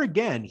this is where,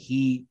 again,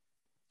 he,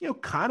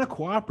 kind of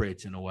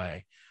cooperates in a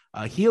way.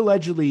 He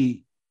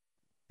allegedly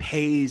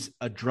pays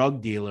a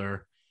drug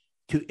dealer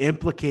to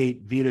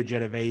implicate Vito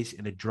Genovese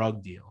in a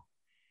drug deal.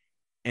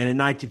 And in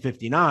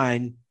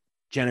 1959,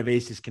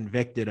 Genovese is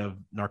convicted of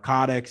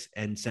narcotics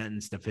and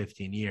sentenced to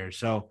 15 years.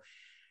 So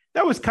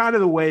that was kind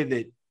of the way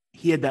that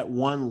he had that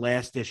one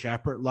last dish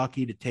effort,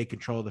 Lucky, to take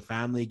control of the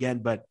family again.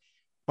 But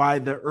by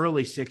the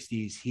early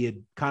 60s, he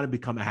had kind of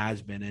become a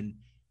has-been, and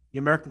the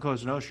American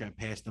Cosa Nostra had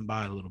passed him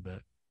by a little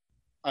bit.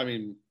 I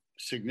mean,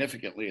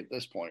 significantly at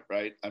this point,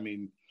 right? I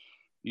mean,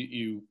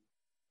 you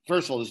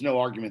first of all, there's no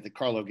argument that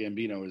Carlo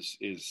Gambino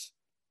is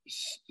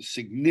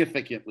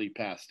significantly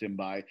past him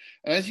by.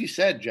 And as you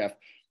said, Jeff,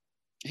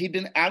 he'd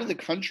been out of the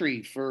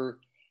country for,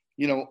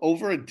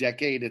 over a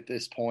decade at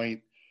this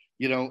point.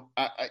 He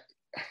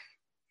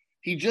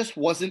just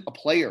wasn't a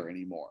player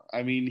anymore.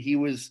 I mean, he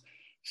was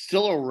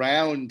still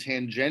around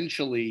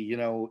tangentially,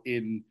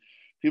 in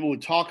people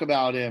would talk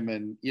about him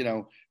and,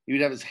 he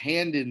would have his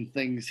hand in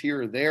things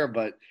here or there.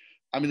 But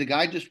I mean, the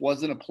guy just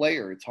wasn't a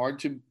player. It's hard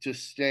to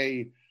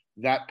stay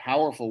that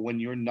powerful when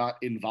you're not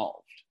involved.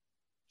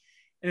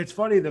 And it's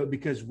funny, though,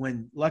 because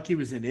when Lucky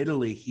was in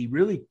Italy, he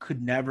really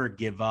could never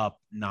give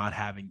up not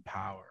having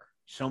power,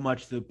 so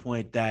much to the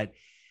point that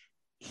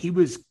he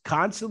was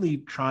constantly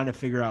trying to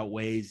figure out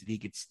ways that he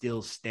could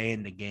still stay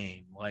in the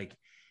game. Like,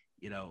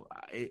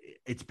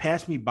 it's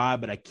passed me by,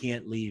 but I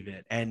can't leave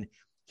it. And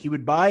he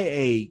would buy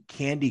a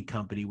candy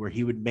company where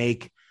he would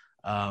make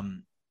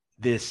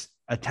this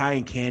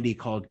Italian candy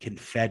called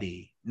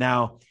confetti.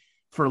 Now,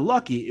 for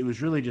Lucky, it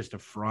was really just a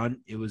front.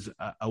 It was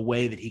a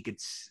way that he could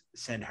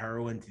send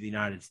heroin to the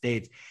United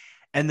States.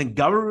 And the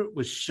government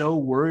was so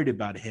worried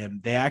about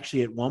him, they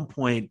actually at one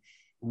point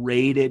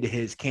raided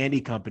his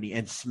candy company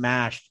and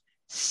smashed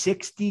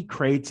 60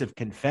 crates of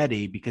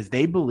confetti because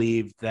they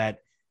believed that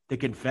the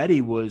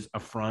confetti was a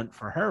front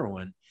for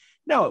heroin.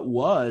 Now, it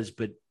was,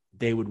 but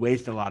they would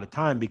waste a lot of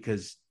time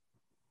because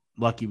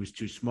Lucky was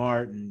too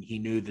smart and he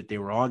knew that they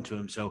were onto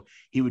him. So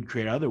he would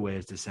create other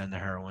ways to send the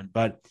heroin.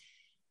 But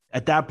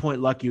at that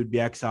point, Lucky would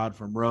be exiled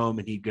from Rome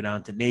and he'd go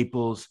down to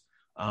Naples.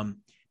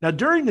 Now,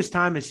 during this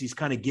time, as he's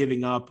kind of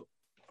giving up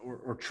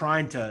or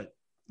trying to,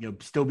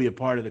 still be a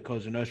part of the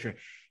Cosa Nostra,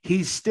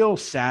 he's still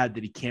sad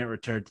that he can't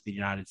return to the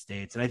United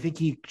States. And I think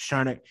he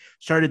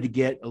started to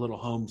get a little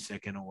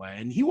homesick in a way.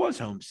 And he was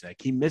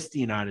homesick. He missed the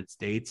United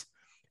States.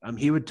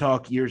 He would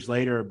talk years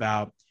later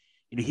about,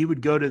 he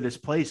would go to this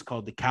place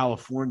called the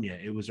California.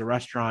 It was a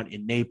restaurant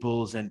in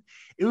Naples, and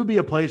it would be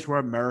a place where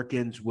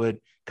Americans would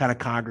kind of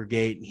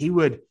congregate. And he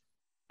would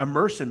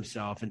immerse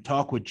himself and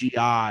talk with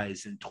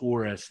GIs and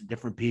tourists and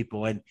different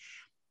people. And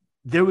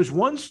there was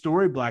one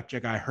story,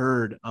 Blackjack, I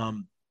heard.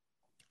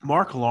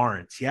 Mark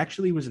Lawrence, he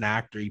actually was an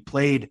actor. He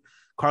played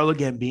Carlo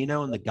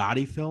Gambino in the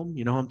Gotti film.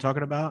 You know who I'm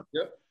talking about?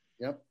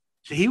 Yep.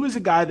 So he was a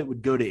guy that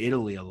would go to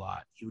Italy a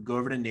lot. He would go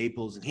over to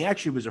Naples, and he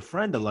actually was a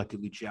friend of Lucky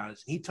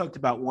Luciano's. He talked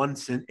about one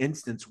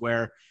instance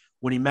where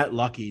when he met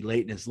Lucky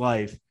late in his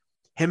life,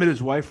 him and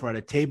his wife were at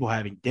a table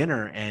having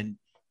dinner, and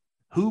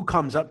who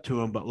comes up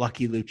to him but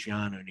Lucky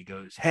Luciano? And he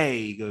goes,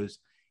 "Hey,"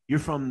 "you're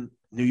from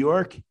New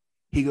York?"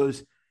 He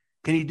goes,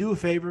 "Can you do a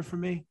favor for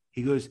me?"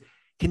 He goes,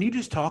 "Can you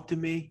just talk to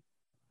me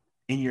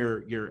in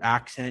your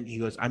accent?" He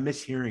goes, "I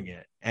miss hearing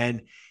it."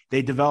 And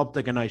they developed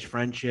like a nice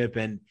friendship,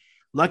 and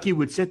Lucky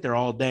would sit there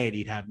all day and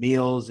he'd have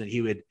meals and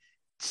he would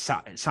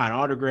sign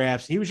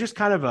autographs. He was just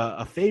kind of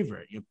a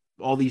favorite.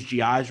 All these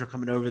GIs were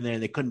coming over there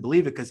and they couldn't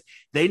believe it because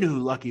they knew who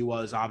Lucky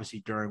was, obviously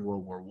during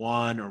World War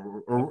I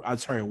or I'm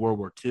sorry, World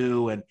War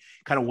II, and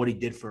kind of what he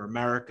did for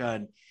America.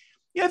 And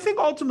I think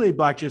ultimately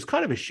Black is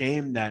kind of a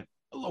shame that,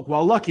 look,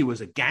 while Lucky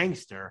was a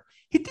gangster,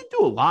 he did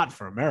do a lot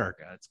for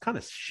America. It's kind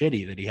of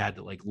shitty that he had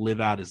to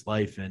live out his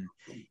life in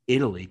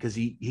Italy because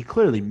he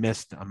clearly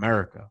missed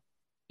America.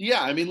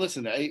 Yeah, I mean,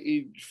 listen,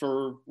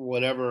 for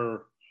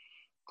whatever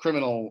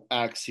criminal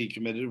acts he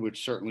committed,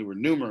 which certainly were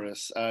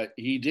numerous,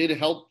 he did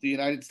help the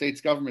United States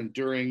government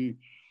during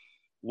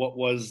what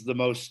was the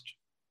most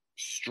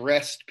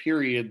stressed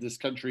period this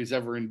country's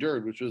ever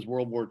endured, which was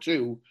World War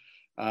II.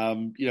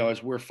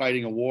 As we're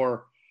fighting a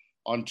war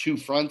on two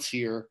fronts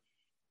here,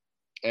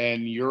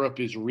 and Europe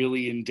is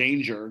really in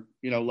danger,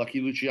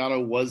 Lucky Luciano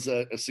was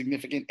a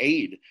significant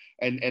aid.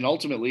 And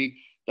ultimately,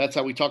 that's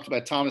how we talked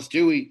about Thomas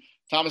Dewey.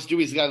 Thomas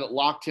Dewey's the guy that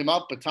locked him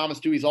up, but Thomas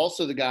Dewey's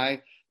also the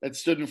guy that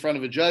stood in front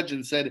of a judge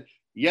and said,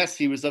 yes,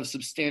 he was of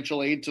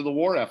substantial aid to the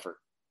war effort.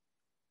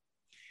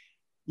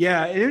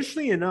 Yeah, and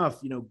interestingly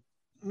enough,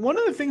 one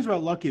of the things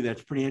about Lucky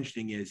that's pretty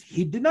interesting is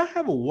he did not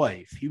have a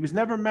wife. He was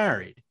never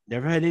married,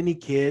 never had any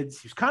kids.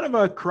 He was kind of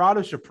a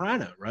Corrado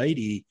Soprano, right?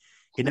 He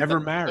never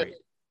married. A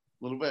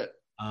little bit.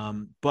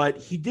 But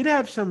he did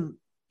have some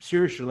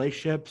serious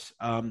relationships.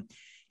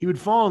 He would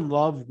fall in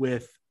love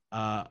with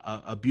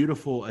a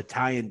beautiful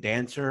Italian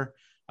dancer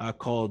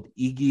called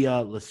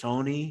Igia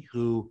Lissoni,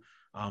 who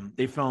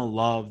they fell in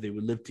love. They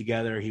would live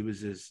together. He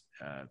was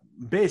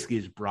basically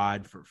his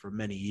bride for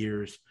many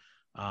years.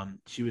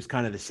 She was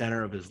kind of the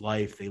center of his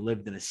life. They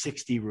lived in a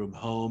 60-room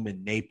home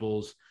in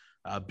Naples,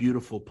 a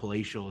beautiful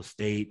palatial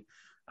estate.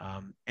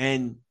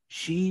 And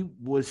she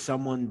was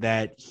someone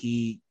that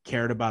he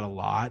cared about a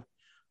lot.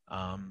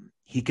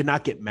 He could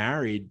not get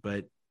married,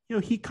 but,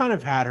 he kind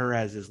of had her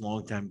as his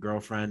longtime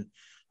girlfriend.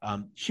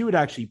 She would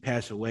actually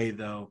pass away,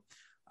 though,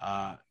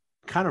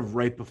 kind of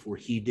right before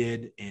he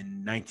did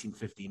in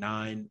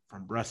 1959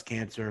 from breast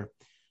cancer.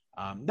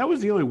 That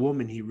was the only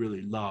woman he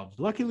really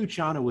loved. Lucky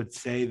Luciano would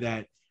say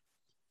that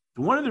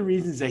one of the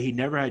reasons that he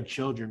never had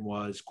children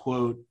was,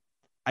 quote,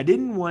 I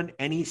didn't want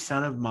any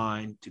son of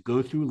mine to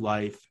go through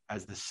life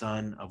as the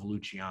son of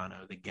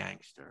Luciano, the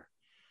gangster.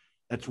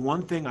 That's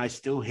one thing I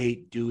still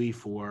hate Dewey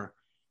for,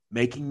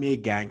 making me a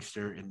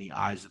gangster in the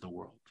eyes of the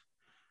world.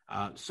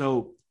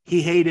 So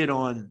he hated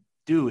on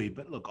Dewey,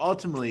 but look,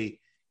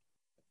 ultimately,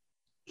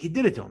 he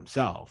did it to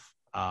himself,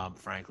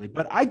 frankly.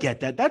 But I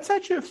get that. That's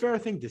actually a fair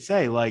thing to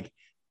say. Like,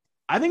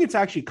 I think it's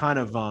actually kind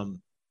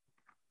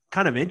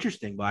of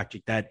interesting,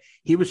 Blackjack, that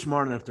he was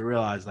smart enough to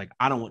realize, like,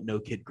 I don't want no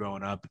kid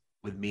growing up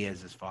with me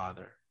as his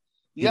father.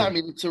 Yeah, I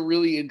mean, it's a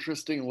really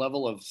interesting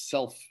level of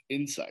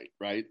self-insight,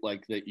 right?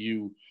 Like that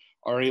you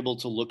are able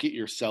to look at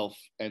yourself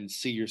and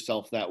see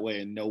yourself that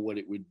way and know what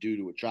it would do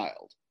to a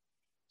child.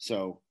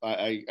 So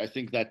I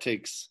think that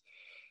takes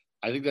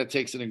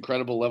an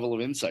incredible level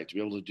of insight to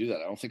be able to do that.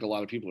 I don't think a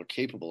lot of people are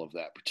capable of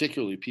that,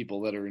 particularly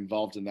people that are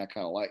involved in that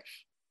kind of life.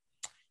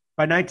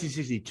 By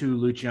 1962,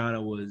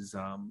 Luciano was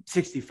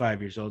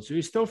 65 years old, so he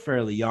was still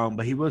fairly young,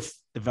 but he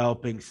was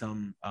developing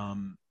some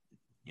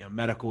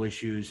medical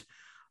issues.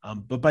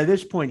 But by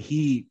this point,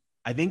 he,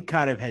 I think,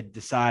 kind of had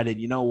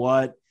decided, you know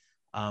what?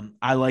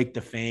 I like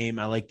the fame.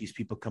 I like these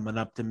people coming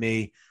up to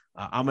me.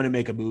 I'm going to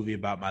make a movie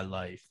about my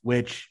life,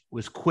 which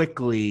was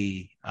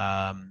quickly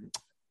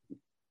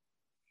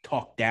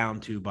talked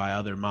down to by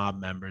other mob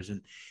members.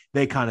 And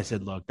they kind of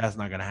said, look, that's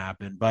not going to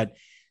happen. But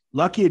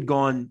Lucky had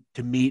gone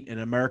to meet an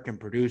American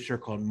producer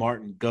called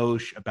Martin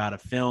Ghosh about a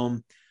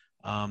film.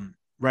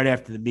 Right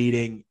after the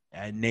meeting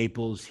at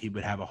Naples, he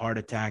would have a heart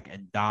attack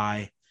and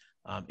die.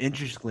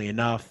 Interestingly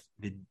enough,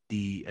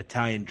 the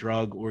Italian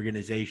drug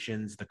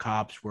organizations, the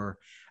cops, were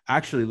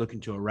actually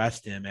looking to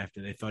arrest him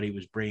after they thought he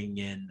was bringing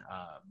in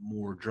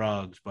more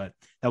drugs, but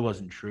that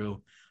wasn't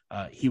true.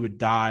 He would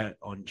die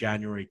on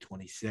January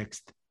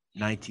 26th,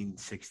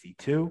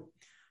 1962.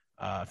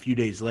 A few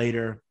days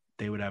later,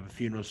 they would have a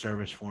funeral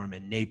service for him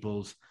in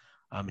Naples,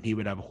 and he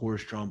would have a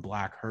horse-drawn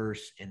black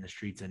hearse in the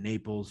streets of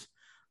Naples.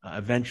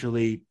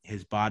 Eventually,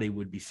 his body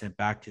would be sent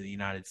back to the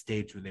United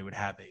States, where they would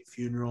have a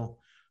funeral.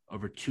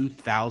 Over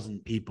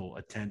 2,000 people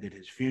attended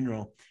his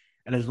funeral,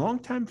 and his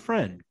longtime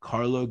friend,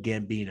 Carlo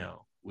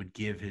Gambino, would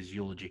give his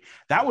eulogy.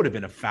 That would have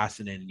been a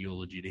fascinating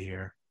eulogy to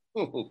hear.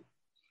 Oh,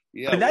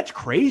 yeah. I mean, that's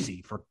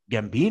crazy for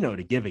Gambino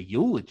to give a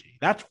eulogy.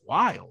 That's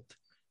wild.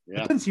 Yeah. It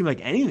doesn't seem like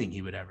anything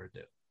he would ever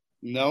do.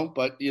 No,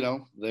 but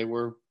they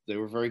were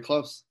very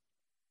close.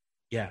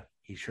 Yeah,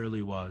 he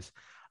surely was.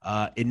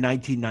 In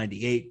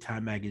 1998,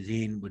 Time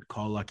Magazine would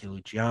call Lucky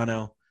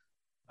Luciano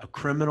a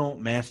criminal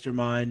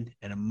mastermind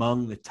and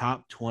among the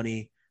top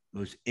 20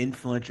 most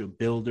influential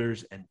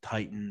builders and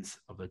titans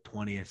of the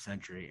 20th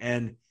century.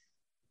 And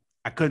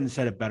I couldn't have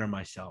said it better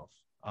myself.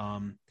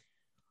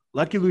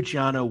 Lucky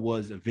Luciano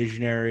was a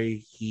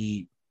visionary.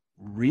 He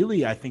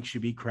really, I think,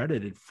 should be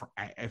credited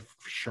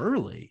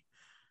surely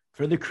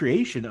for the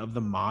creation of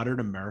the modern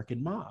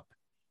American mob.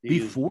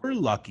 Before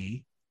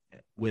Lucky,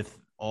 with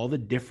all the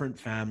different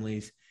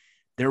families,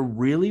 there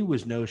really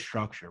was no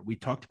structure. We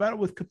talked about it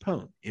with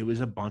Capone. It was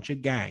a bunch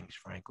of gangs,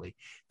 frankly.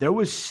 There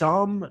was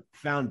some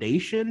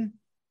foundation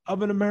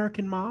of an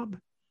American mob,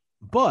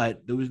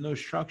 but there was no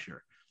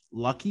structure.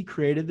 Lucky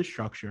created the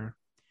structure.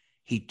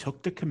 He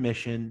took the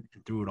commission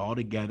and threw it all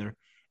together,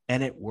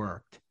 and it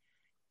worked.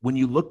 When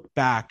you look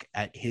back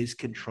at his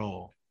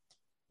control,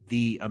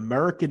 the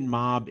American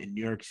mob in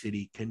New York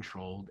City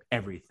controlled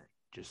everything,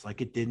 just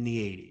like it did in the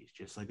 80s,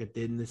 just like it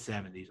did in the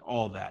 70s,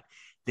 all that.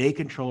 They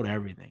controlled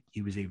everything.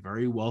 He was a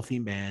very wealthy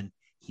man.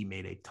 He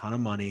made a ton of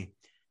money.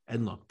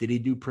 And look, did he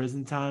do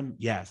prison time?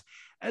 Yes.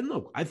 And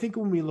look, I think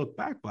when we look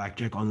back,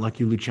 Blackjack, on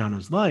Lucky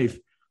Luciano's life,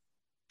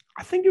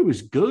 I think it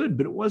was good,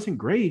 but it wasn't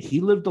great. He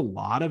lived a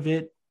lot of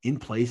it in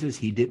places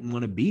he didn't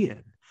want to be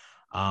in.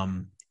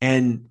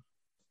 And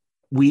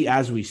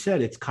as we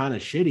said, it's kind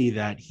of shitty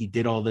that he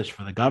did all this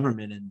for the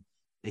government and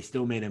they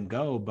still made him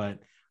go. But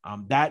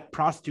that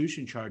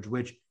prostitution charge,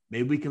 which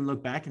maybe we can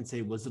look back and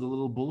say, was it a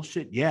little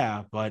bullshit?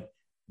 Yeah, but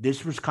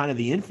this was kind of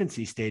the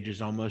infancy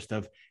stages almost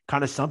of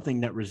kind of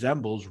something that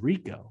resembles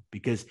Rico,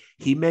 because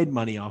he made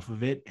money off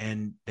of it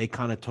and they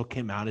kind of took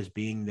him out as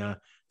being the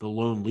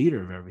lone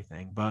leader of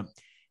everything. But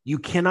you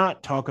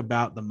cannot talk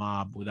about the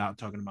mob without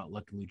talking about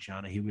Lucky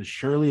Luciano. He was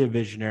surely a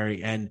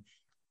visionary, and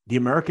the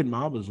American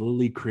mob was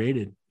literally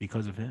created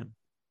because of him.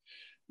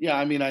 Yeah,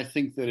 I mean, I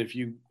think that if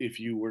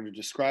you were to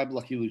describe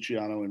Lucky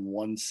Luciano in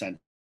one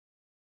sentence,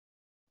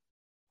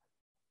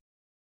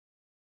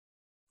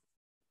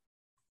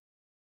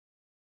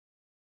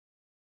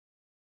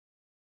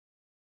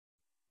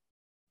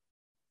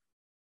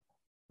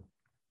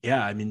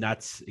 Yeah, I mean,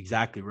 that's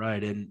exactly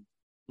right. And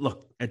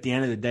look, at the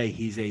end of the day,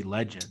 he's a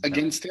legend.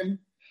 against him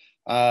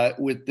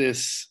with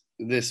this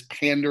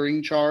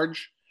pandering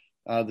charge,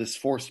 this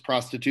forced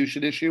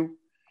prostitution issue.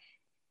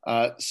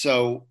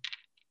 So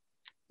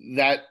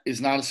that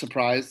is not a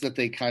surprise that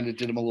they kind of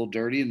did him a little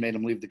dirty and made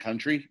him leave the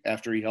country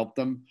after he helped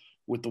them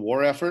with the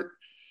war effort.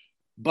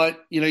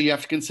 But you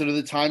have to consider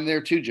the time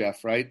there too,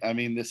 Jeff. Right? I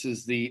mean, this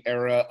is the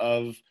era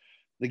of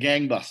the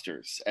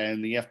gangbusters,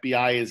 and the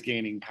FBI is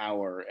gaining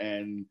power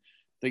and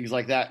things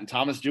like that. And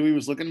Thomas Dewey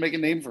was looking to make a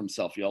name for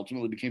himself. He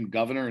ultimately became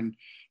governor and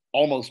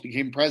almost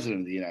became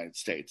president of the United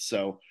States.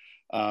 So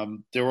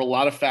there were a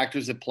lot of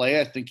factors at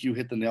play. I think you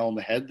hit the nail on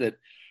the head that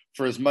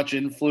for as much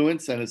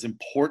influence and as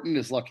important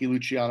as Lucky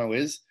Luciano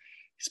is,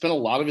 he spent a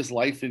lot of his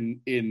life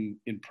in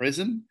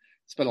prison,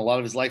 spent a lot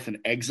of his life in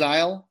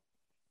exile.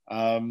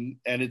 And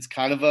it's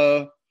kind of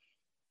a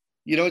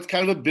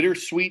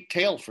bittersweet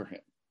tale for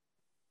him.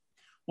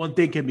 One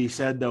thing can be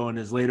said, though, in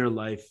his later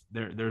life,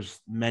 there's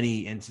many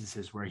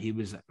instances where he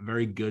was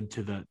very good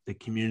to the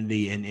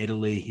community in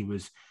Italy. He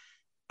was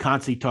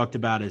constantly talked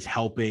about as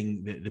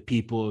helping the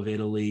people of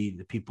Italy,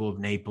 the people of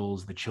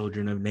Naples, the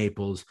children of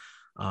Naples.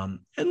 And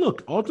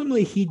look,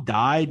 ultimately, he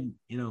died,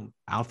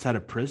 outside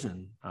of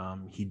prison.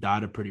 He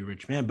died a pretty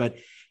rich man. But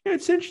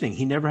it's interesting.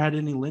 He never had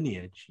any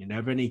lineage. He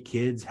never had any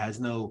kids, has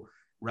no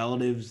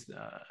relatives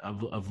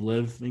of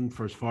living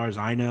for as far as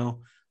I know.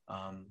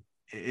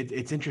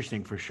 It's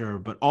interesting for sure,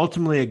 but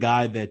ultimately a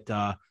guy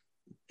that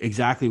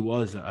exactly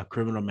was a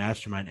criminal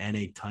mastermind and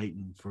a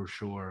titan for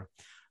sure,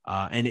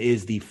 and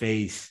is the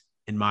face,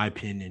 in my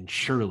opinion,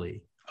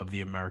 surely of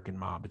the American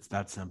mob. It's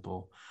that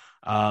simple.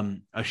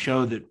 A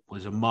show that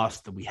was a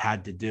must that we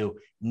had to do.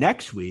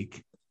 Next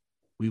week,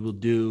 we will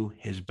do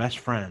his best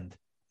friend,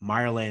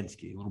 Meyer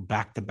Lansky, a little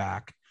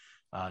back-to-back,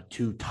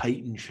 two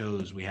titan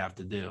shows we have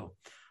to do.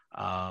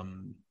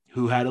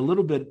 Who had a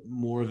little bit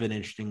more of an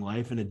interesting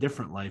life and a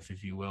different life,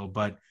 if you will,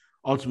 but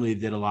ultimately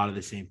did a lot of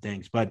the same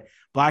things. But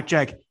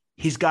Blackjack,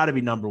 he's got to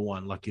be number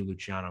one, Lucky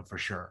Luciano, for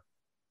sure.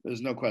 There's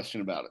no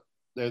question about it.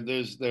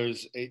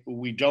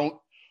 We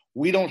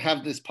don't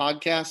have this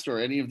podcast or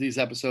any of these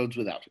episodes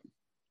without him.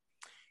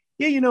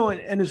 Yeah,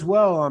 and as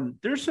well,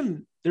 there's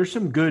some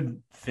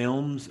good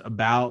films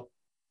about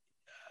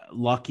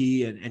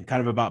Lucky and kind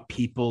of about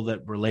people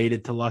that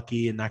related to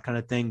Lucky and that kind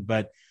of thing.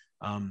 But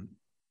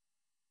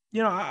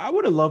I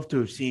would have loved to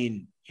have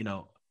seen,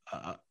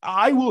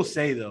 I will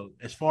say, though,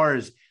 as far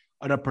as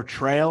a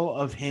portrayal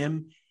of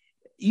him,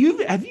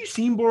 have you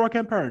seen Boardwalk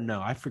Empire?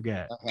 No, I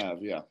forget. I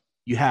have, yeah.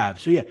 You have.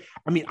 So, yeah,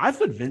 I mean, I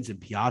thought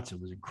Vincent Piazza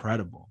was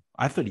incredible.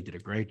 I thought he did a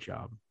great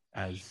job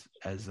as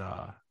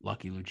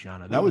Lucky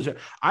Luciano.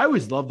 I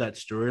always loved that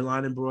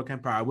storyline in Boardwalk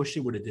Empire. I wish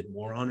they would have did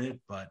more on it,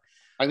 but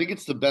I think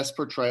it's the best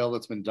portrayal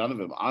that's been done of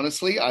him.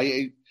 Honestly,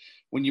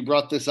 when you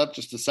brought this up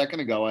just a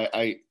second ago,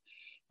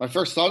 my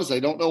first thought is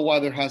I don't know why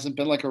there hasn't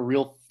been like a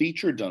real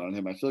feature done on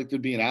him. I feel like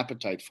there'd be an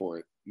appetite for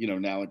it,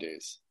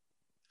 nowadays.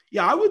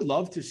 Yeah, I would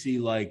love to see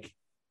like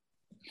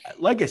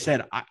I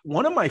said,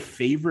 one of my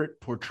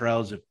favorite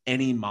portrayals of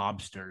any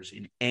mobsters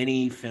in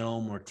any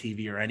film or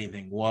TV or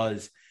anything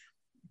was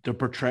the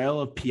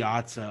portrayal of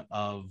Piazza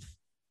of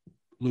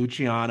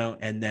Luciano,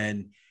 and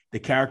then the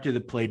character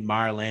that played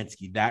Meyer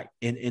Lansky that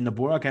in the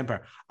Boardwalk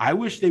Empire. I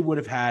wish they would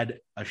have had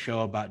a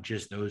show about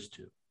just those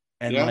two,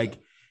 and like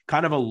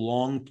kind of a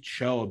long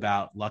show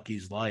about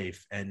Lucky's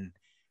life, and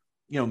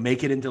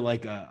make it into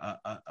like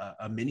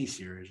a mini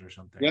series or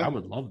something. I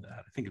would love that.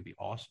 I think it'd be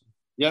awesome.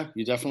 Yeah,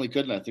 you definitely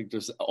could. And I think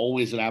there's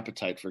always an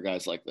appetite for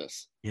guys like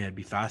this. Yeah, it'd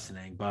be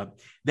fascinating. But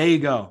there you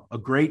go. A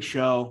great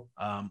show.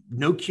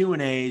 No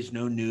Q&As,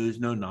 no news,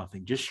 no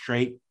nothing. Just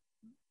straight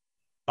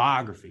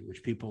biography,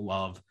 which people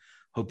love.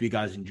 Hope you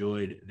guys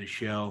enjoyed the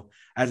show.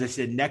 As I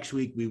said, next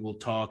week we will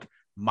talk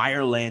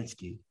Meyer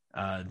Lansky,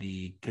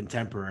 the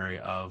contemporary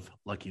of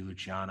Lucky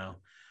Luciano.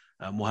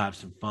 We'll have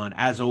some fun.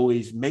 As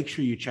always, make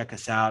sure you check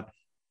us out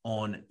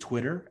on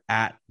Twitter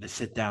at the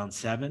Sit Down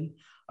 7.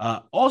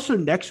 Also,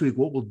 next week,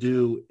 what we'll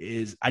do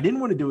is I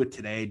didn't want to do it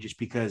today just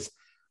because,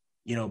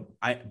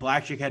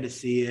 Blackjack had to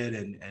see it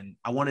and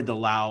I wanted to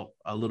allow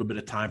a little bit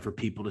of time for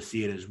people to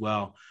see it as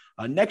well.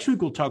 Next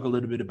week, we'll talk a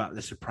little bit about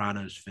the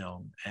Sopranos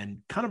film and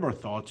kind of our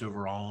thoughts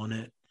overall on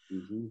it.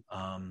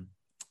 Mm-hmm.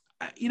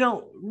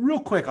 Real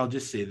quick, I'll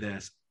just say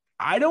this.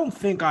 I don't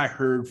think I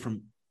heard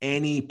from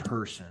any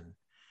person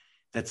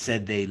that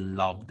said they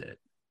loved it.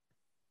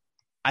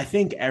 I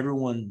think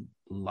everyone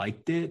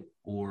liked it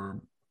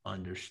or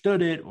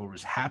understood it or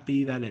was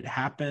happy that it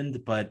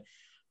happened, but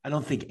I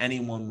don't think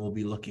anyone will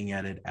be looking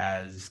at it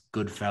as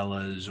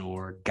Goodfellas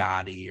or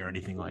Gotti or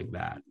anything like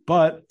that.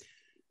 But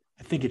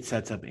I think it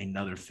sets up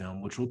another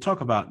film, which we'll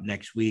talk about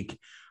next week.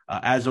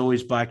 As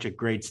always, Blackjack,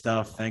 great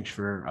stuff. Thanks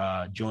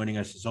for joining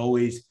us as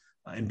always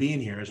and being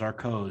here as our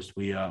co-host.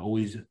 We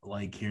always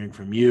like hearing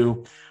from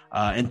you.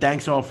 And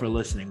thanks all for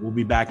listening. We'll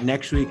be back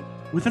next week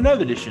with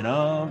another edition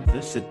of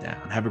The Sit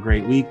Down. Have a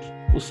great week.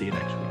 We'll see you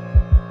next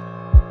week.